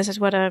looks like, this is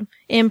what a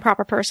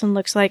improper person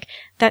looks like,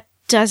 that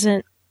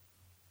doesn't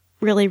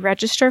really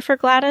register for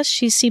Gladys.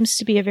 She seems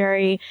to be a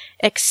very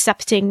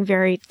accepting,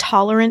 very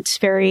tolerant,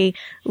 very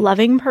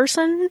loving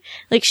person.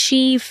 Like,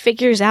 she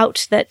figures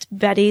out that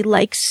Betty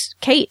likes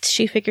Kate.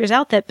 She figures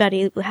out that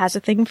Betty has a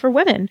thing for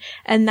women,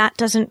 and that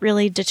doesn't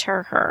really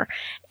deter her.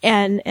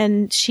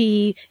 And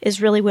she is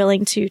really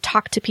willing to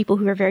talk to people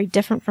who are very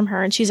different from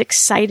her, and she's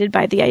excited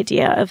by the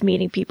idea of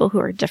meeting people who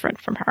are different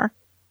from her.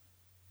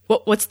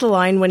 What's the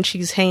line when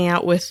she's hanging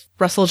out with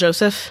Russell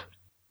Joseph?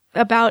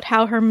 About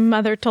how her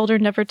mother told her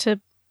never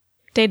to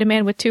date a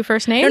man with two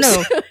first names?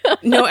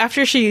 No,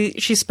 after she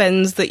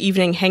spends the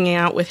evening hanging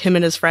out with him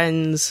and his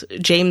friends,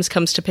 James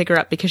comes to pick her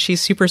up because she's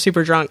super,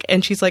 super drunk.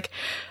 And she's like,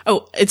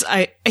 oh,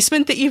 I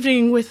spent the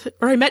evening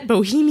I met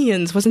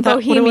bohemians. Wasn't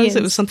that what it was?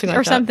 It was something like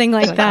that. Or something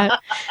like that.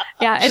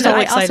 Yeah, and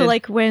I also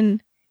like when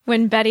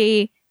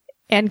Betty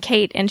and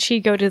Kate and she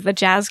go to the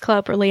jazz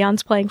club where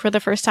Leon's playing for the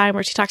first time,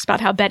 where she talks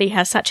about how Betty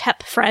has such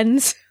hep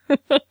friends.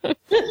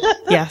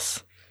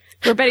 Yes.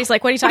 Where Betty's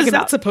like, what are you talking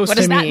about? What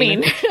does that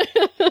mean?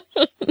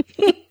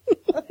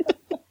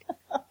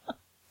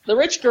 The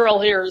rich girl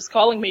here is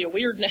calling me a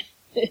weird name,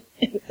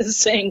 is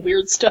saying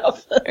weird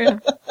stuff. Yeah.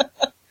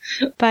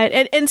 But,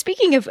 and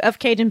speaking of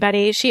Kate and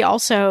Betty,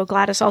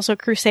 Gladys also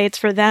crusades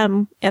for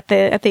them at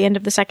the end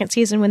of the second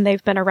season when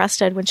they've been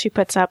arrested, when she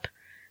puts up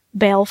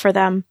bail for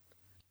them.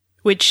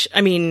 Which,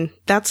 I mean,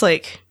 that's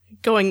like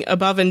going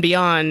above and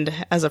beyond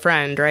as a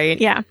friend, right?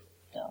 Yeah.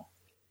 No.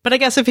 But I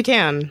guess if you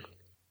can.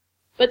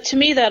 But to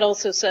me, that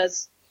also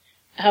says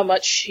how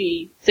much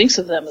she thinks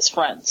of them as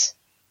friends.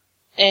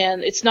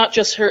 And it's not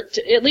just her,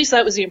 at least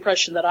that was the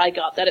impression that I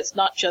got, that it's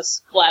not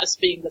just Gladys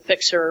being the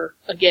fixer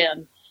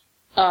again.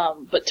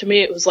 But to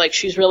me it was like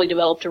she's really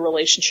developed a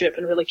relationship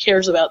and really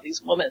cares about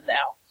these women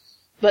now.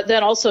 But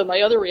then also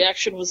my other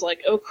reaction was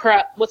like, oh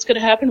crap, what's going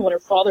to happen when her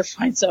father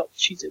finds out what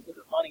she did with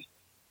her money?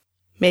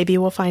 Maybe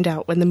we'll find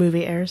out when the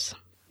movie airs.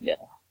 Yeah.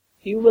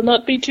 He will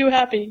not be too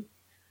happy.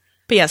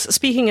 But yes,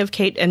 speaking of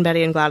Kate and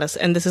Betty and Gladys,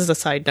 and this is a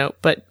side note,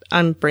 but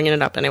I'm bringing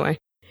it up anyway.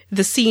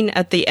 The scene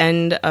at the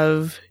end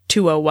of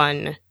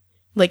 201,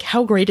 like,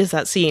 how great is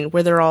that scene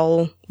where they're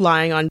all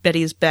lying on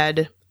Betty's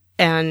bed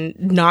and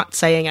not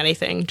saying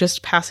anything,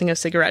 just passing a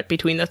cigarette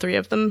between the three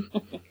of them?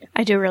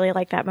 I do really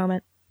like that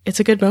moment. It's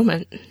a good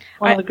moment.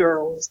 One of the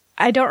girls.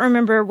 I don't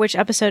remember which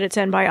episode it's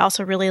in, but I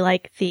also really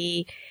like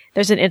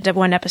there's an end of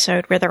one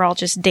episode where they're all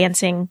just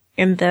dancing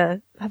in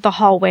the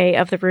hallway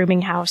of the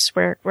rooming house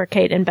where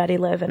Kate and Betty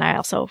live, and I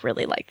also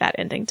really like that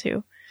ending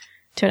to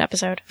an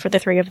episode for the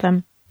three of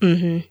them.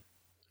 Mm-hmm.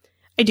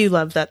 I do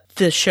love that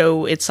the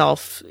show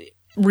itself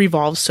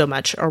revolves so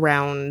much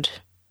around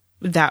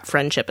that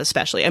friendship,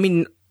 especially. I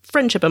mean,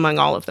 friendship among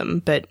all of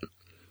them, but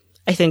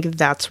I think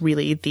that's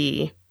really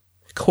the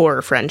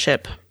core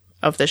friendship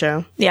of the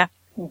show. Yeah.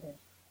 Mm-hmm.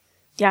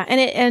 Yeah,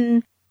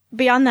 and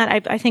beyond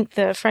that, I think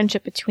the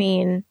friendship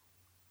between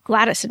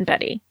Gladys and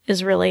Betty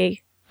is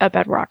really a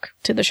bedrock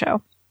to the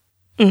show.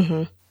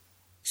 Mm-hmm.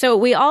 So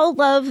we all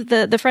love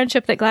the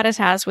friendship that Gladys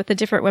has with the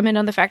different women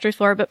on the factory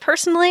floor, but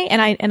personally,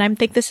 and I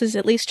think this is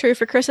at least true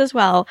for Chris as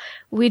well,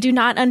 we do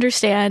not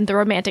understand the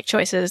romantic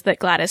choices that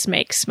Gladys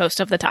makes most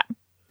of the time.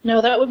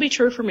 No, that would be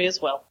true for me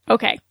as well.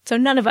 Okay, so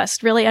none of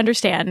us really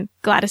understand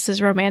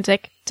Gladys's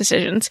romantic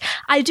decisions.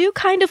 I do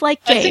kind of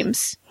like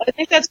James. I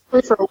think that's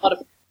true for a lot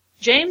of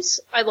James.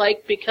 I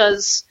like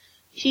because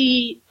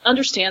he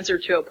understands her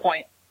to a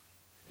point.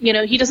 You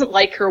know, he doesn't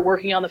like her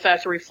working on the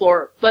factory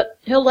floor, but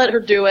he'll let her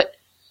do it.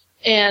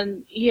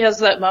 And he has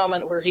that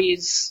moment where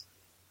he's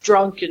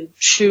drunk and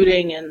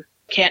shooting and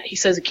he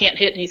says he can't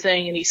hit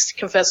anything, and he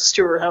confesses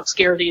to her how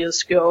scared he is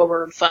to go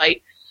over and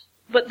fight.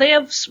 But they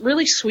have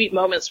really sweet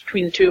moments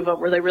between the two of them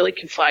where they really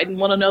confide in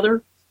one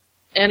another.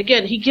 And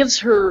again, he gives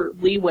her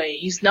leeway.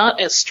 He's not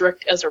as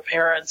strict as her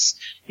parents.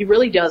 He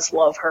really does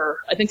love her.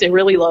 I think they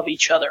really love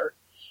each other.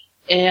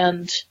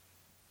 And,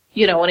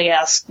 you know, when he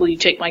asks, will you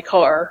take my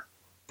car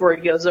before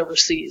he goes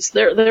overseas,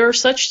 there are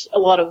such a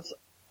lot of,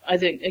 I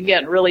think,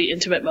 again, really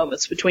intimate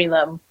moments between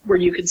them where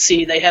you can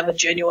see they have a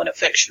genuine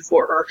affection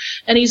for her.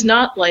 And he's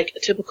not like a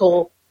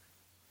typical,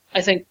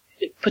 I think,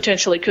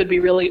 potentially could be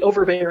really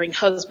overbearing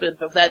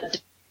husband of that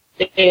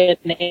day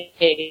and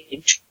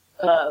age.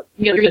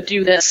 You're going to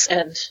do this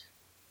and,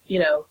 you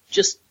know,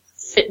 just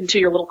fit into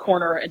your little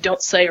corner and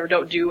don't say or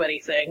don't do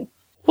anything.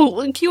 Well,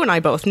 like you and I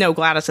both know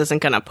Gladys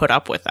isn't going to put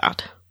up with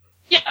that.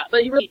 Yeah,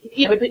 but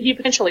he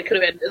potentially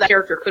could have been, that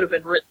character could have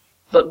been written,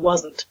 but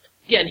wasn't.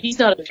 Again, he's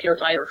not a good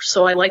character either,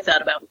 so I like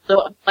that about him.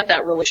 So I like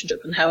that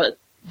relationship and how it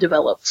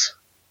develops.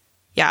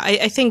 Yeah,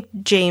 I think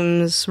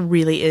James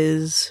really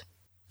is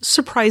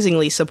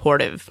surprisingly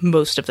supportive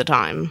most of the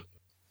time.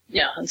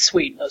 Yeah, and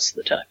sweet most of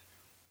the time.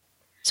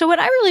 So what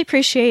I really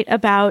appreciate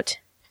about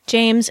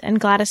James and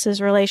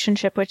Gladys's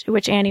relationship,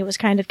 which Annie was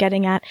kind of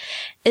getting at,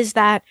 is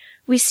that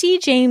we see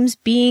James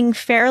being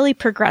fairly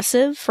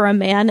progressive for a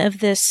man of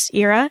this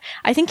era.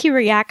 I think he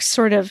reacts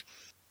sort of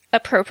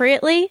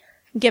appropriately,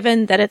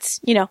 given that it's,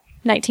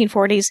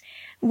 1940s,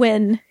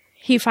 when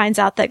he finds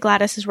out that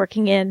Gladys is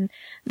working in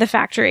the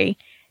factory.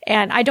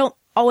 And I don't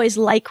always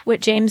like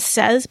what James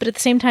says, but at the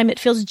same time, it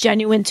feels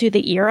genuine to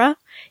the era.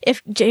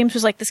 If James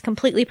was like this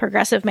completely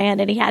progressive man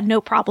and he had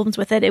no problems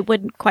with it, it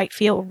wouldn't quite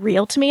feel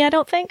real to me, I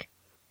don't think.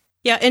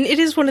 Yeah, and it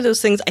is one of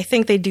those things, I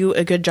think they do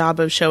a good job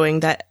of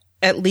showing that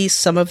at least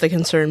some of the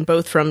concern,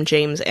 both from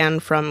James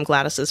and from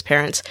Gladys's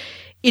parents,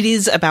 it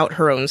is about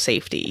her own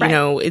safety. Right.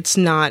 It's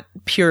not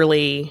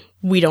purely,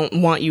 we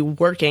don't want you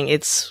working,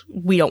 it's,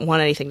 we don't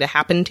want anything to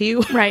happen to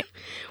you. Right.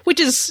 Which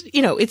is,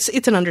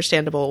 it's an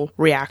understandable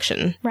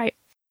reaction. Right.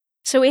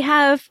 So we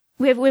have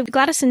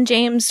Gladys and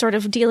James sort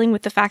of dealing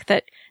with the fact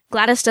that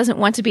Gladys doesn't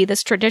want to be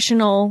this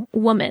traditional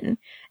woman.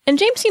 And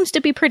James seems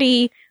to be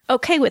pretty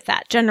okay with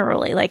that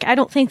generally. Like, I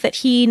don't think that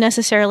he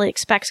necessarily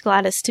expects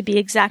Gladys to be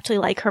exactly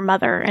like her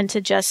mother and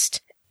to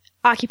just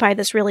occupy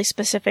this really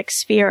specific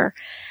sphere.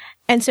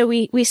 And so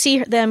we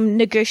see them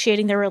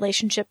negotiating their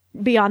relationship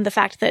beyond the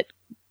fact that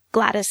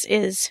Gladys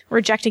is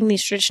rejecting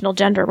these traditional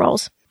gender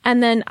roles.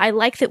 And then I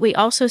like that we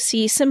also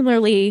see,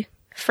 similarly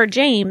for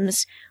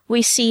James,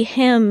 we see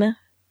him,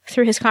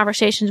 through his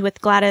conversations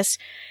with Gladys,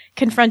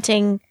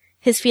 confronting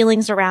his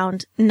feelings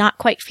around not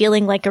quite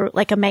feeling like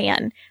a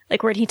man.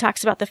 Like where he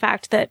talks about the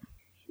fact that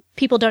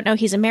people don't know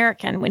he's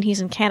American when he's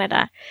in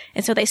Canada.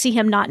 And so they see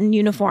him not in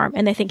uniform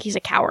and they think he's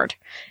a coward.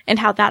 And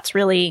how that's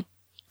really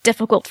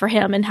difficult for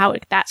him and how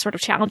that sort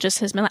of challenges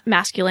his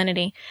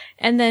masculinity.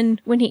 And then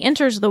when he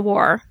enters the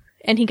war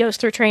and he goes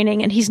through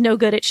training and he's no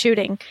good at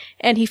shooting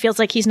and he feels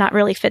like he's not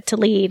really fit to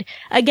lead.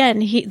 Again,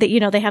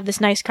 they have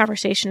this nice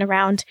conversation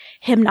around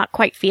him not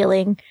quite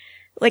feeling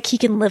like he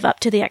can live up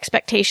to the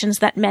expectations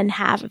that men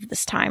have of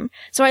this time.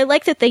 So I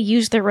like that they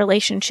use their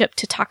relationship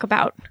to talk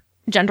about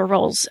gender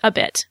roles a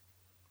bit.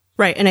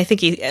 Right, and I think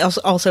he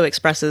also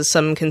expresses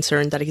some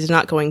concern that he's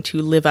not going to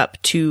live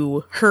up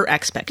to her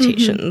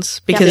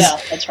expectations. Because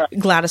that's right.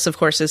 Gladys, of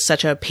course, is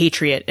such a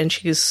patriot, and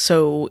she's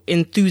so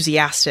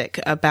enthusiastic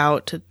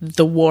about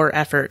the war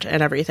effort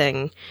and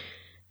everything.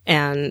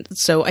 And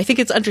so I think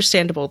it's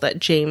understandable that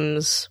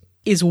James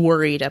is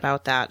worried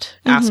about that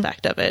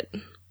aspect of it.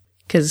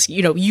 Because,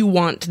 you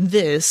want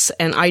this,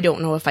 and I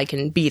don't know if I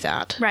can be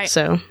that. Right.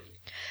 So,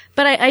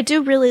 but I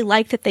do really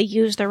like that they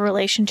use their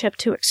relationship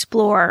to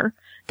explore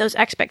those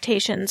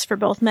expectations for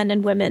both men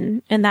and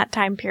women in that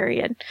time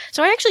period.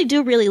 So I actually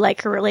do really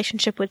like her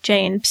relationship with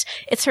James.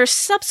 It's her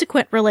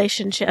subsequent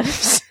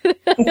relationships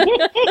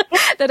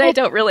that I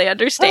don't really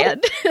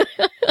understand.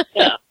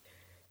 Yeah.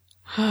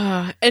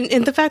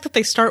 And the fact that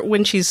they start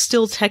when she's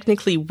still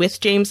technically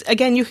with James,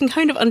 again, you can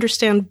kind of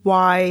understand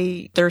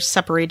why they're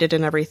separated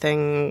and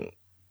everything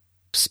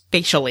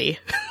spatially.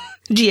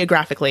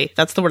 Geographically.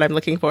 That's the word I'm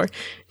looking for.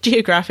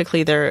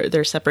 Geographically,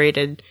 they're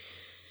separated.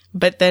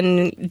 But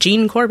then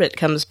Jean Corbett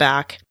comes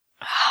back,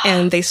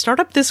 and they start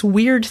up this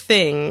weird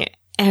thing,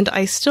 and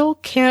I still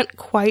can't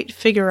quite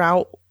figure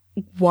out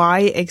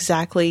why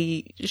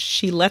exactly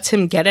she lets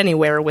him get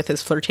anywhere with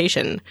his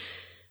flirtation.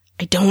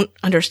 I don't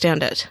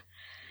understand it.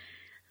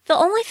 The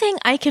only thing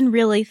I can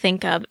really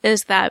think of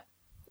is that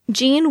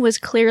Jean was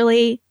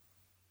clearly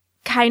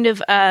kind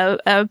of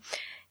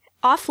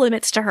off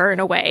limits to her in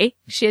a way.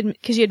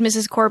 Because you had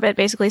Mrs. Corbett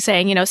basically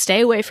saying,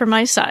 stay away from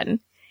my son.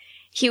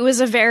 He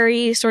was a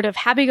very sort of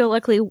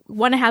happy-go-lucky,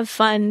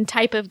 want-to-have-fun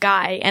type of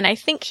guy, and I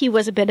think he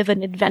was a bit of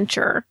an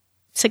adventurer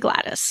to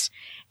Gladys.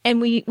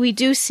 And we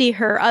do see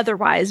her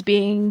otherwise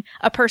being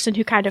a person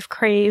who kind of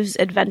craves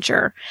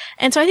adventure.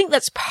 And so I think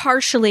that's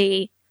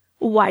partially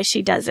why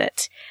she does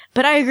it.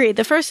 But I agree,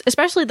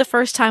 especially the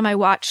first time I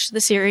watched the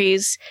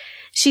series,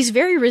 she's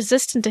very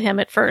resistant to him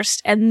at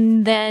first,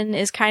 and then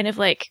is kind of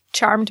like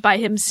charmed by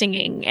him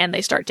singing, and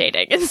they start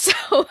dating. And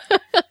so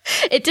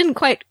it didn't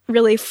quite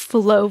really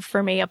flow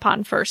for me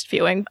upon first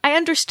viewing. I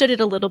understood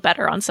it a little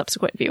better on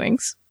subsequent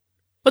viewings.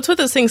 What's with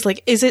those things?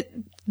 Like, is it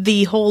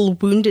the whole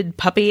wounded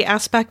puppy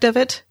aspect of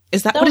it?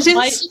 Is that what it is? That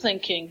was my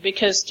thinking,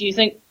 because do you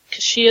think,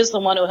 cause she is the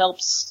one who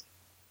helps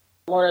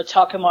Lorna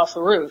talk him off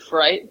the roof,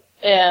 right?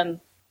 And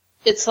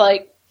it's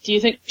like, do you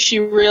think she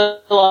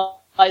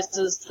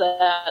realizes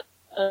that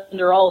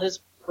under all his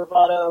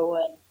bravado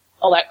and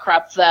all that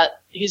crap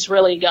that he's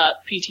really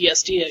got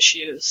PTSD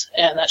issues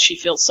and that she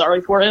feels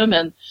sorry for him?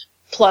 And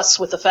plus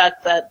with the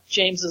fact that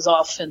James is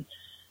off and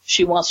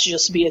she wants to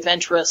just be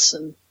adventurous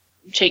and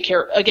take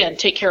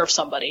care of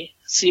somebody,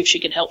 see if she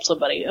can help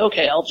somebody.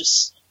 Okay, I'll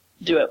just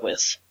do it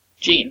with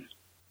Jean.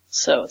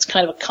 So it's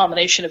kind of a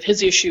combination of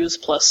his issues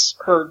plus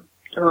her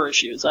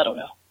issues. I don't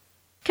know.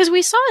 Because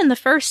we saw in the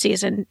first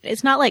season,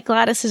 it's not like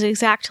Gladys is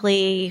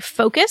exactly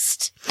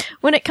focused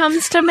when it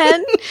comes to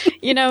men.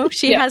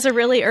 She has a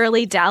really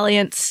early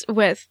dalliance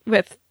with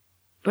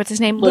what's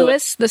his name?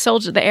 Lewis, the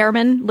soldier, the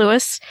airman,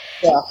 Lewis.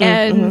 Yeah.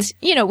 And,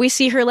 we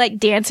see her like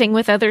dancing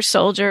with other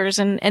soldiers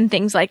and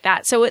things like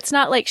that. So it's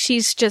not like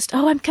she's just,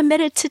 I'm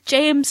committed to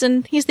James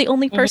and he's the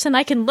only person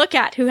I can look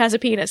at who has a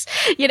penis,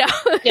 Yeah.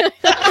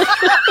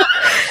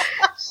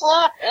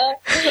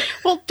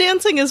 Well,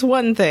 dancing is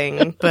one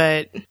thing,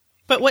 but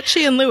what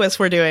she and Lewis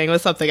were doing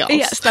was something else.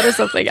 Yes, that is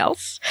something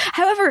else.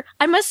 However,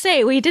 I must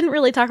say, we didn't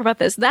really talk about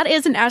this. That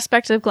is an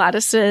aspect of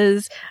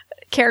Gladys's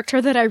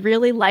character that I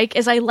really like,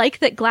 is I like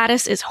that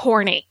Gladys is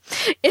horny.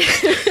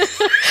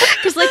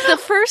 Because like the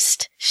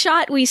first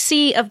shot we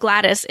see of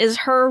Gladys is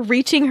her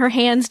reaching her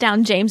hands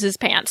down James's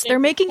pants. They're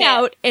making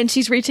out and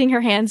she's reaching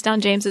her hands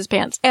down James's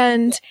pants.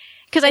 And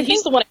because I think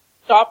he's the one to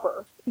stop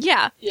her.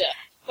 Yeah. Yeah.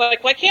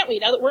 Like, why can't we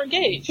now that we're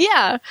engaged?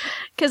 Yeah.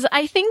 Because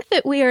I think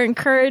that we are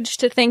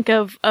encouraged to think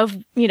of,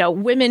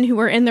 women who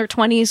were in their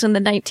 20s in the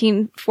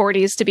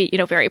 1940s to be,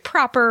 very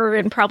proper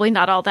and probably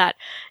not all that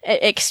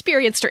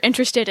experienced or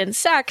interested in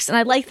sex. And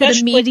I like that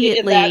especially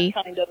immediately. In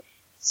that kind of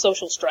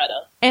social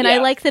strata. And I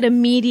like that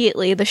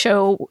immediately the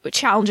show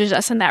challenges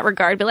us in that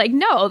regard. Be like,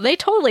 no, they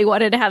totally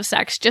wanted to have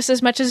sex just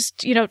as much as,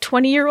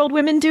 20-year-old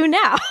women do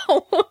now.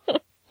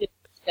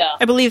 Yeah.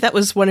 I believe that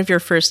was one of your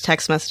first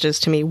text messages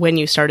to me when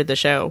you started the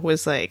show,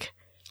 was like,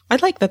 I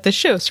like that this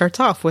show starts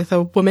off with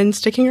a woman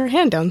sticking her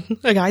hand down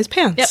a guy's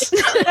pants.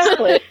 Yep.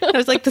 Exactly. I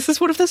was like, this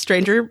is one of the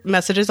stranger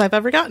messages I've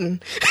ever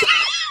gotten.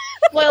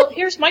 Well,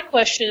 here's my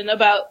question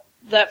about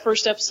that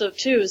first episode,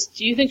 too, is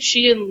do you think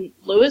she and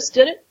Lewis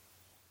did it?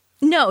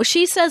 No,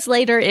 she says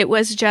later it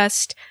was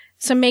just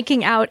some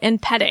making out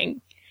and petting,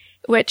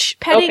 which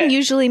petting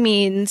usually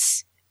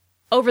means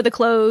over the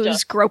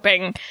clothes,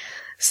 groping.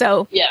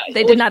 So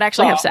they did not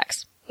actually have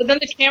sex. But then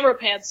the camera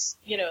pans,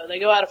 they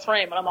go out of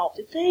frame, and I'm all,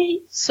 did they?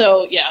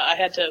 So, I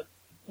had to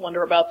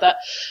wonder about that.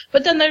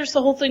 But then there's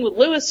the whole thing with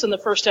Lewis in the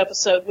first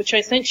episode, which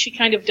I think she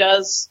kind of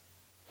does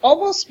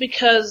almost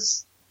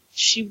because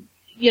she,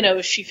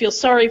 she feels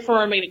sorry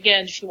for him, and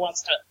again, she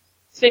wants to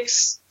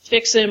fix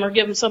him or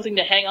give him something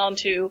to hang on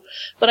to.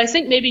 But I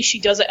think maybe she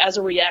does it as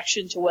a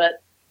reaction to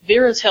what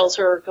Vera tells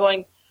her,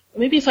 going,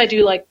 maybe if I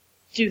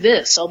do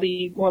this, I'll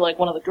be more like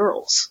one of the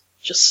girls.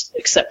 Just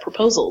accept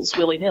proposals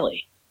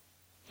willy-nilly.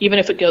 Even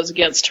if it goes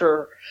against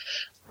her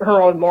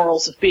own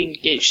morals of being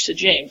engaged to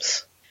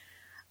James.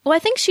 Well, I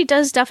think she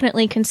does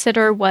definitely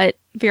consider what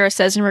Vera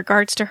says in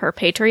regards to her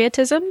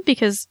patriotism,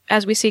 because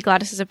as we see,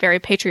 Gladys is a very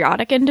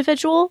patriotic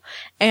individual,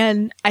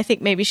 and I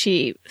think maybe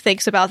she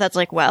thinks about that's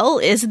like, well,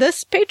 is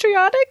this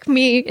patriotic?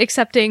 Me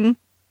accepting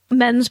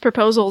men's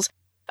proposals.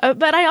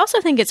 But I also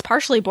think it's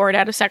partially born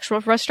out of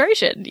sexual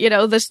frustration.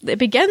 It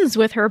begins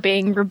with her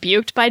being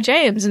rebuked by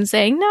James and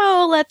saying,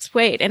 no, let's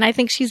wait. And I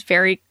think she's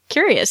very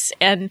curious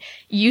and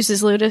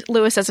uses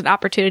Lewis as an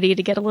opportunity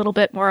to get a little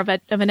bit more of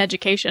an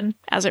education,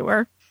 as it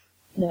were.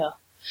 Yeah.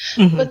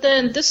 Mm-hmm. But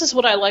then this is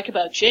what I like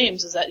about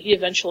James, is that he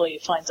eventually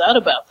finds out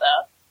about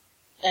that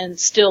and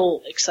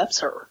still accepts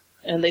her.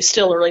 And they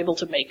still are able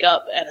to make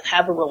up and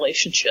have a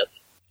relationship.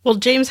 Well,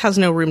 James has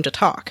no room to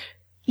talk.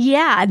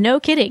 Yeah, no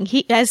kidding.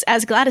 He, as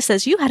Gladys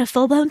says, you had a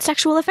full-blown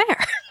sexual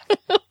affair.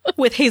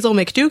 With Hazel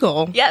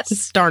McDougal.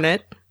 Yes. Darn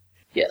it.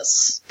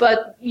 Yes.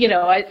 But,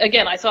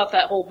 I thought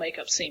that whole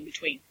makeup scene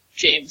between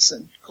James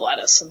and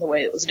Gladys and the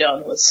way it was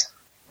done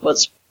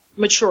was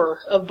mature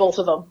of both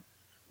of them.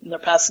 In their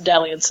past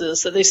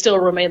dalliances, that they still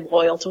remain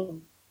loyal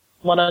to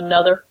one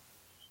another.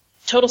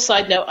 Total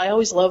side note, I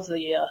always love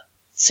the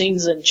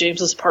scenes in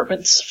James's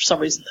apartments. For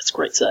some reason, that's a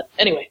great set.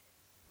 Anyway,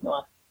 go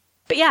on.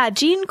 But yeah,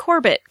 Jean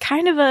Corbett,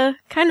 kind of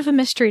a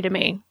mystery to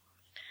me.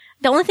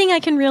 The only thing I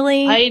can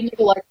really... I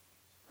never liked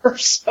her,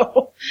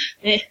 so...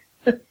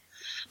 The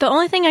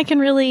only thing I can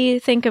really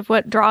think of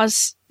what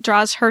draws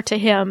her to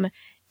him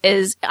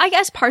is, I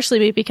guess,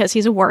 partially because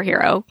he's a war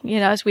hero.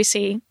 As we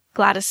see,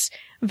 Gladys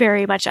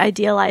very much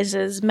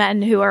idealizes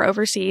men who are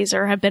overseas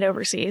or have been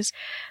overseas.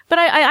 But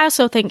I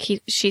also think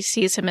she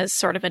sees him as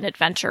sort of an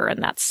adventurer,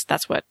 and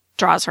that's what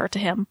draws her to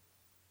him.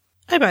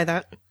 I buy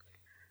that.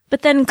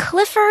 But then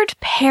Clifford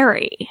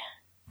Perry.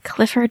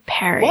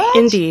 What?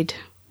 Indeed.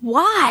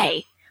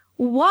 Why?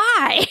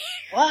 Why?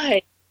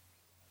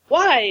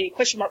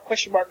 Question mark,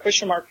 question mark,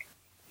 question mark.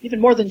 Even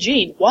more than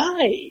Jean.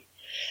 Why?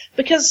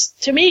 Because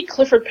to me,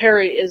 Clifford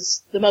Perry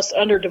is the most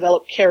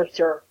underdeveloped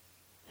character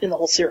in the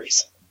whole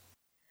series.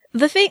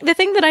 The thing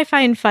that I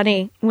find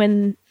funny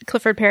when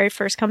Clifford Perry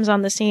first comes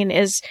on the scene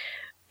is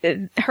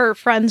her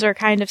friends are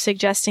kind of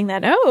suggesting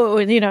that,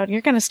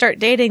 you're going to start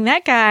dating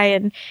that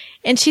guy.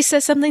 And she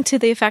says something to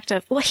the effect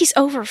of, well, he's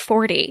over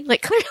 40.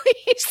 Like, clearly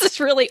he's this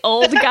really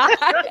old guy.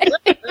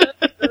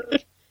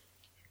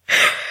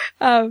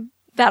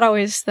 That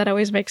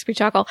always makes me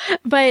chuckle.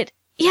 But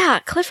yeah,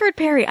 Clifford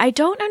Perry, I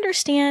don't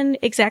understand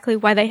exactly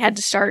why they had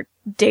to start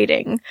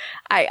dating.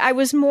 I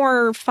was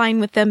more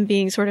fine with them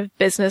being sort of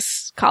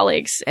business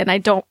colleagues, and I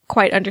don't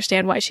quite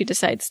understand why she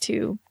decides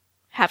to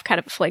have kind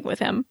of a fling with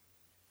him.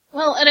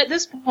 Well, and at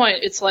this point,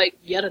 it's like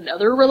yet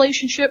another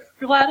relationship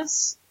for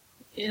Gladys.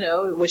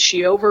 Was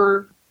she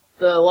over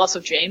the loss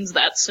of James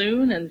that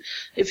soon? And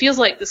it feels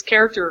like this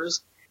character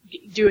is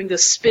doing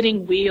this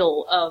spinning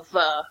wheel of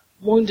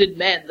wounded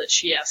men that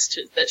she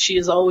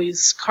is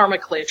always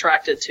karmically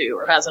attracted to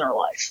or has in her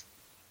life.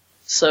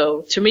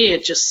 So to me,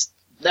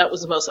 that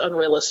was the most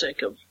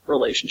unrealistic of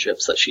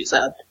relationships that she's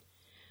had.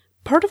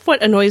 Part of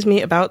what annoys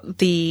me about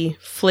the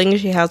fling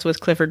she has with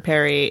Clifford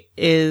Perry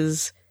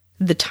is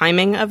the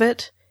timing of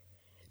it.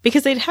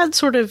 Because they'd had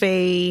sort of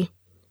a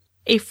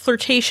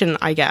flirtation,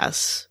 I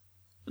guess,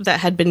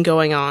 that had been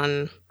going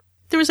on.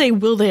 There was a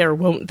will they or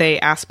won't they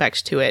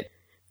aspect to it,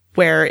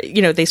 where,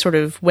 they sort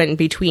of went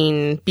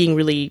between being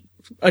really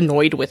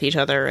annoyed with each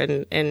other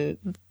and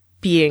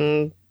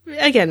being,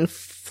 again,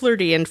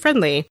 flirty and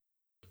friendly.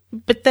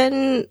 But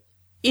then,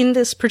 in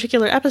this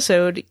particular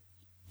episode,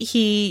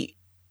 he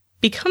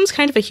becomes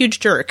kind of a huge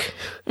jerk,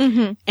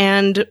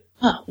 and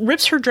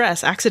rips her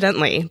dress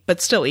accidentally, but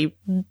still, he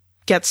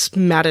gets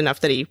mad enough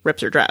that he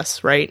rips her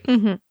dress, right?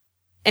 Mm-hmm.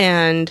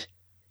 And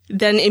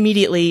then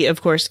immediately,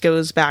 of course,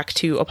 goes back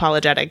to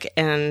apologetic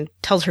and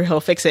tells her he'll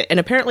fix it. And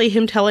apparently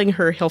him telling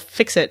her he'll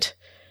fix it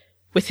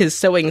with his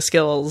sewing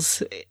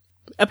skills,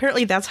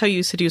 apparently that's how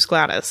you seduce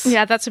Gladys.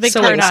 Yeah, that's a big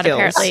turn on,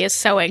 apparently, is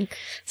sewing.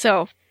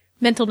 So,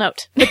 mental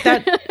note.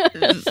 But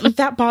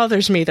that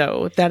bothers me,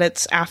 though, that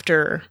it's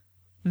after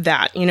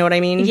that. You know what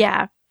I mean?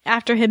 Yeah.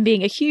 After him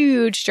being a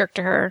huge jerk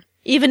to her,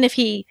 even if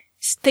he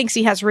thinks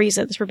he has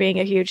reasons for being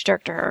a huge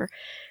jerk to her.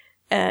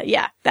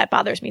 Yeah, that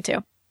bothers me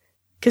too.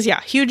 Because,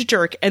 yeah, huge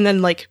jerk, and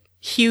then,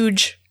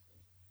 huge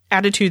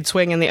attitude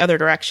swing in the other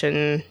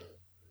direction,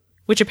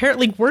 which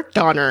apparently worked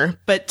on her,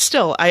 but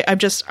still, I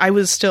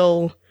was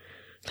still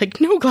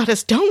like, no,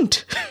 Gladys,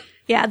 don't.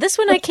 Yeah, this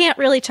one I can't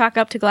really chalk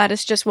up to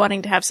Gladys just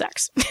wanting to have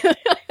sex.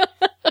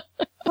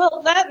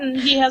 Well, that, and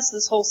he has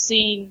this whole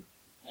scene,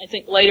 I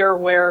think, later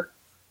where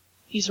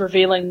he's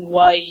revealing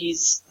why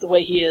he's the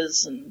way he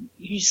is, and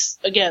he's,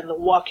 again, the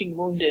walking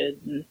wounded,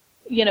 and,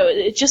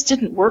 it just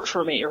didn't work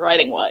for me,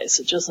 writing-wise.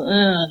 It just,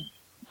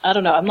 I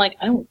don't know. I'm like,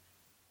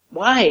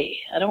 why?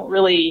 I don't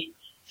really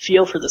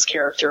feel for this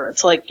character.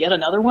 It's like, yet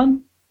another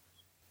one?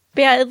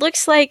 But yeah, it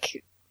looks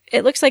like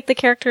it looks like the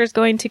character is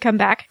going to come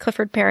back.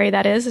 Clifford Perry,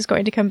 that is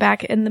going to come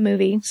back in the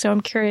movie. So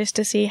I'm curious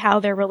to see how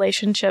their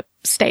relationship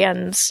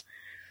stands.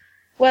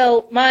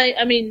 Well,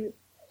 and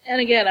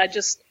again, I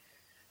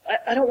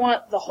don't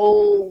want the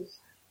whole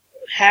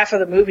half of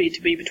the movie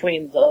to be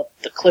between the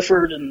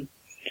Clifford and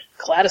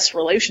Gladys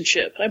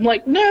relationship. I'm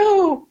like,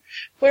 no!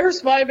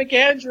 Where's my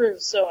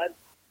McAndrew? So I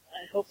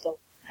hope the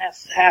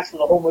half of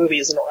the whole movie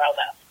isn't around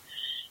that.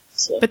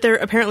 So. But they're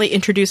apparently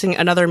introducing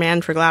another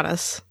man for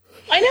Gladys.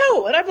 I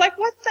know, and I'm like,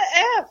 what the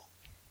F?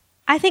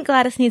 I think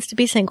Gladys needs to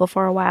be single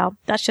for a while.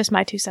 That's just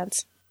my 2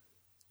 cents.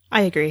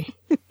 I agree.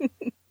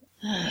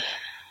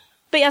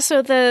 But yeah,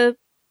 so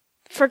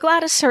for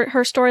Gladys,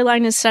 her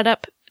storyline is set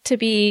up to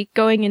be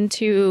going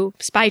into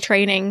spy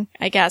training,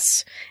 I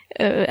guess,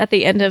 at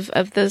the end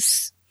of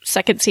this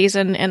second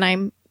season,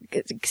 and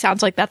it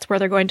sounds like that's where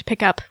they're going to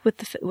pick up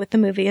with the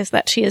movie, is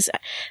that she is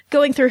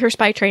going through her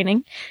spy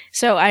training.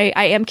 So I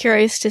am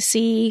curious to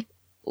see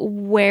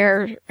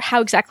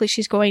how exactly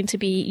she's going to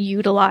be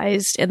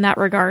utilized in that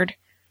regard.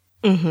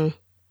 Mm-hmm.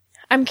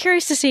 I'm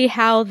curious to see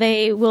how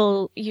they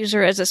will use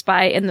her as a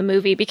spy in the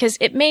movie, because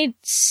it made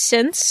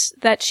sense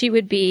that she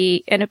would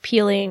be an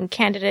appealing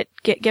candidate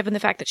given the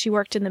fact that she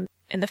worked in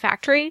the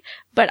factory.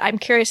 But I'm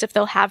curious if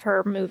they'll have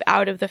her move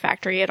out of the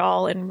factory at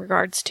all in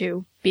regards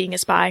to being a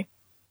spy.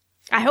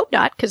 I hope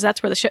not, because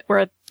that's where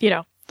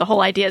the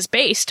whole idea is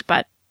based.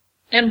 But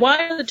and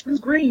why are the turbans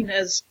green?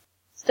 As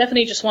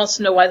Stephanie just wants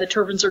to know why the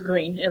turbans are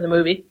green in the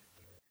movie.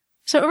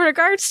 So in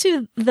regards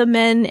to the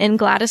men in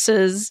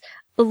Gladys's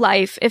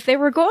life, if they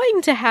were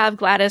going to have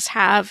Gladys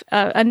have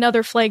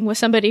another fling with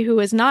somebody who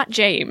is not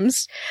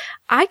James,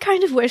 I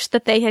kind of wish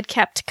that they had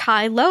kept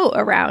Kai Lo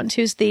around,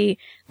 who's the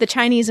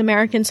Chinese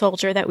American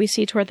soldier that we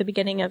see toward the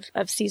beginning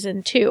of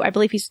season 2. I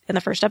believe he's in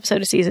the first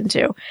episode of season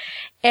 2.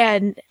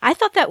 And I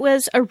thought that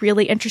was a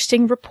really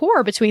interesting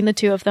rapport between the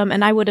two of them,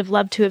 and I would have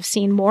loved to have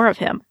seen more of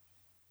him.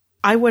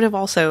 I would have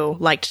also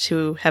liked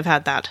to have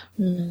had that.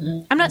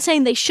 Mm-hmm. I'm not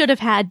saying they should have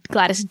had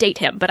Gladys date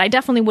him, but I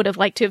definitely would have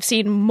liked to have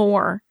seen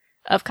more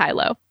of Kai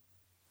Lo.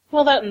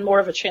 Well, that and more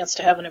of a chance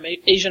to have an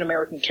Asian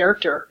American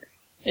character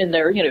in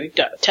there. You've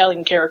got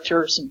Italian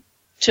characters, and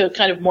to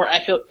kind of more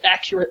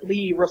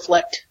accurately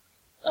reflect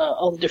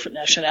all the different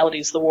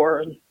nationalities the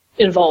war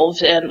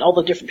involved, and all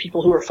the different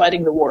people who are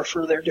fighting the war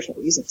for their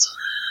different reasons.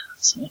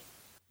 So.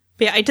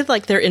 Yeah, I did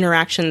like their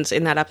interactions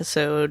in that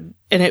episode,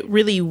 and it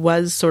really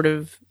was sort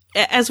of,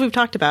 as we've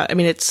talked about, I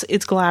mean,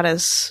 it's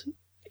Gladys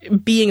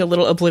being a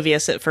little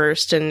oblivious at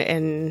first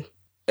and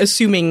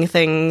assuming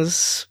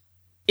things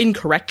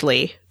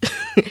incorrectly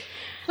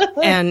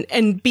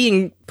and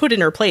being put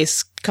in her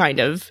place, kind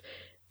of.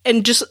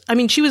 And just, I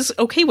mean, she was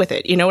okay with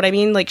it, you know what I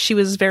mean? Like, she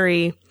was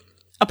very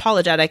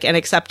apologetic and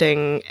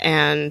accepting,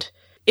 and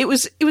it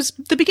was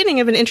the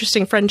beginning of an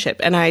interesting friendship,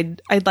 and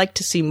I'd like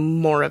to see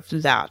more of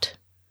that.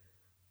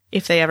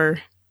 If they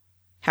ever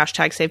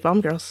 #save bomb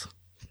girls.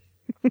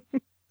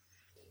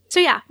 So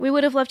yeah, we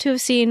would have loved to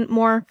have seen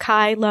more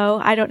Kai Lo.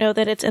 I don't know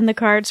that it's in the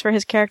cards for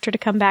his character to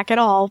come back at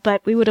all,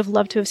 but we would have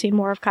loved to have seen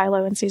more of Kai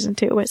Lo in season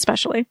 2,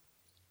 especially.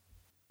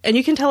 And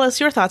you can tell us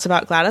your thoughts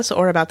about Gladys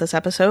or about this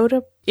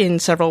episode in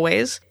several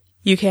ways.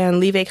 You can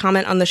leave a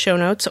comment on the show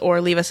notes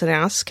or leave us an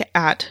ask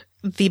at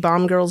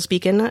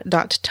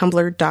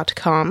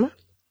thebombgirlsbeacon.tumblr.com.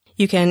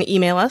 You can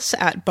email us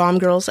at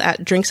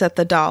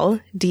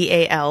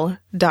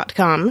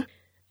bombgirls@drinksatthedal.com.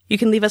 You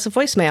can leave us a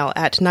voicemail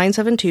at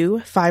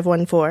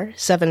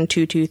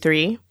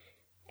 972-514-7223.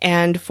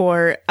 And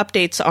for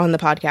updates on the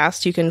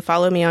podcast, you can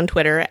follow me on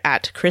Twitter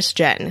at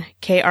KrisGen,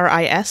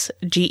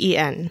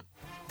 KrisGen.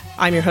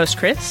 I'm your host,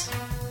 Chris.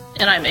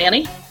 And I'm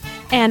Annie.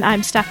 And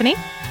I'm Stephanie.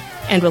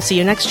 And we'll see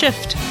you next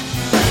shift.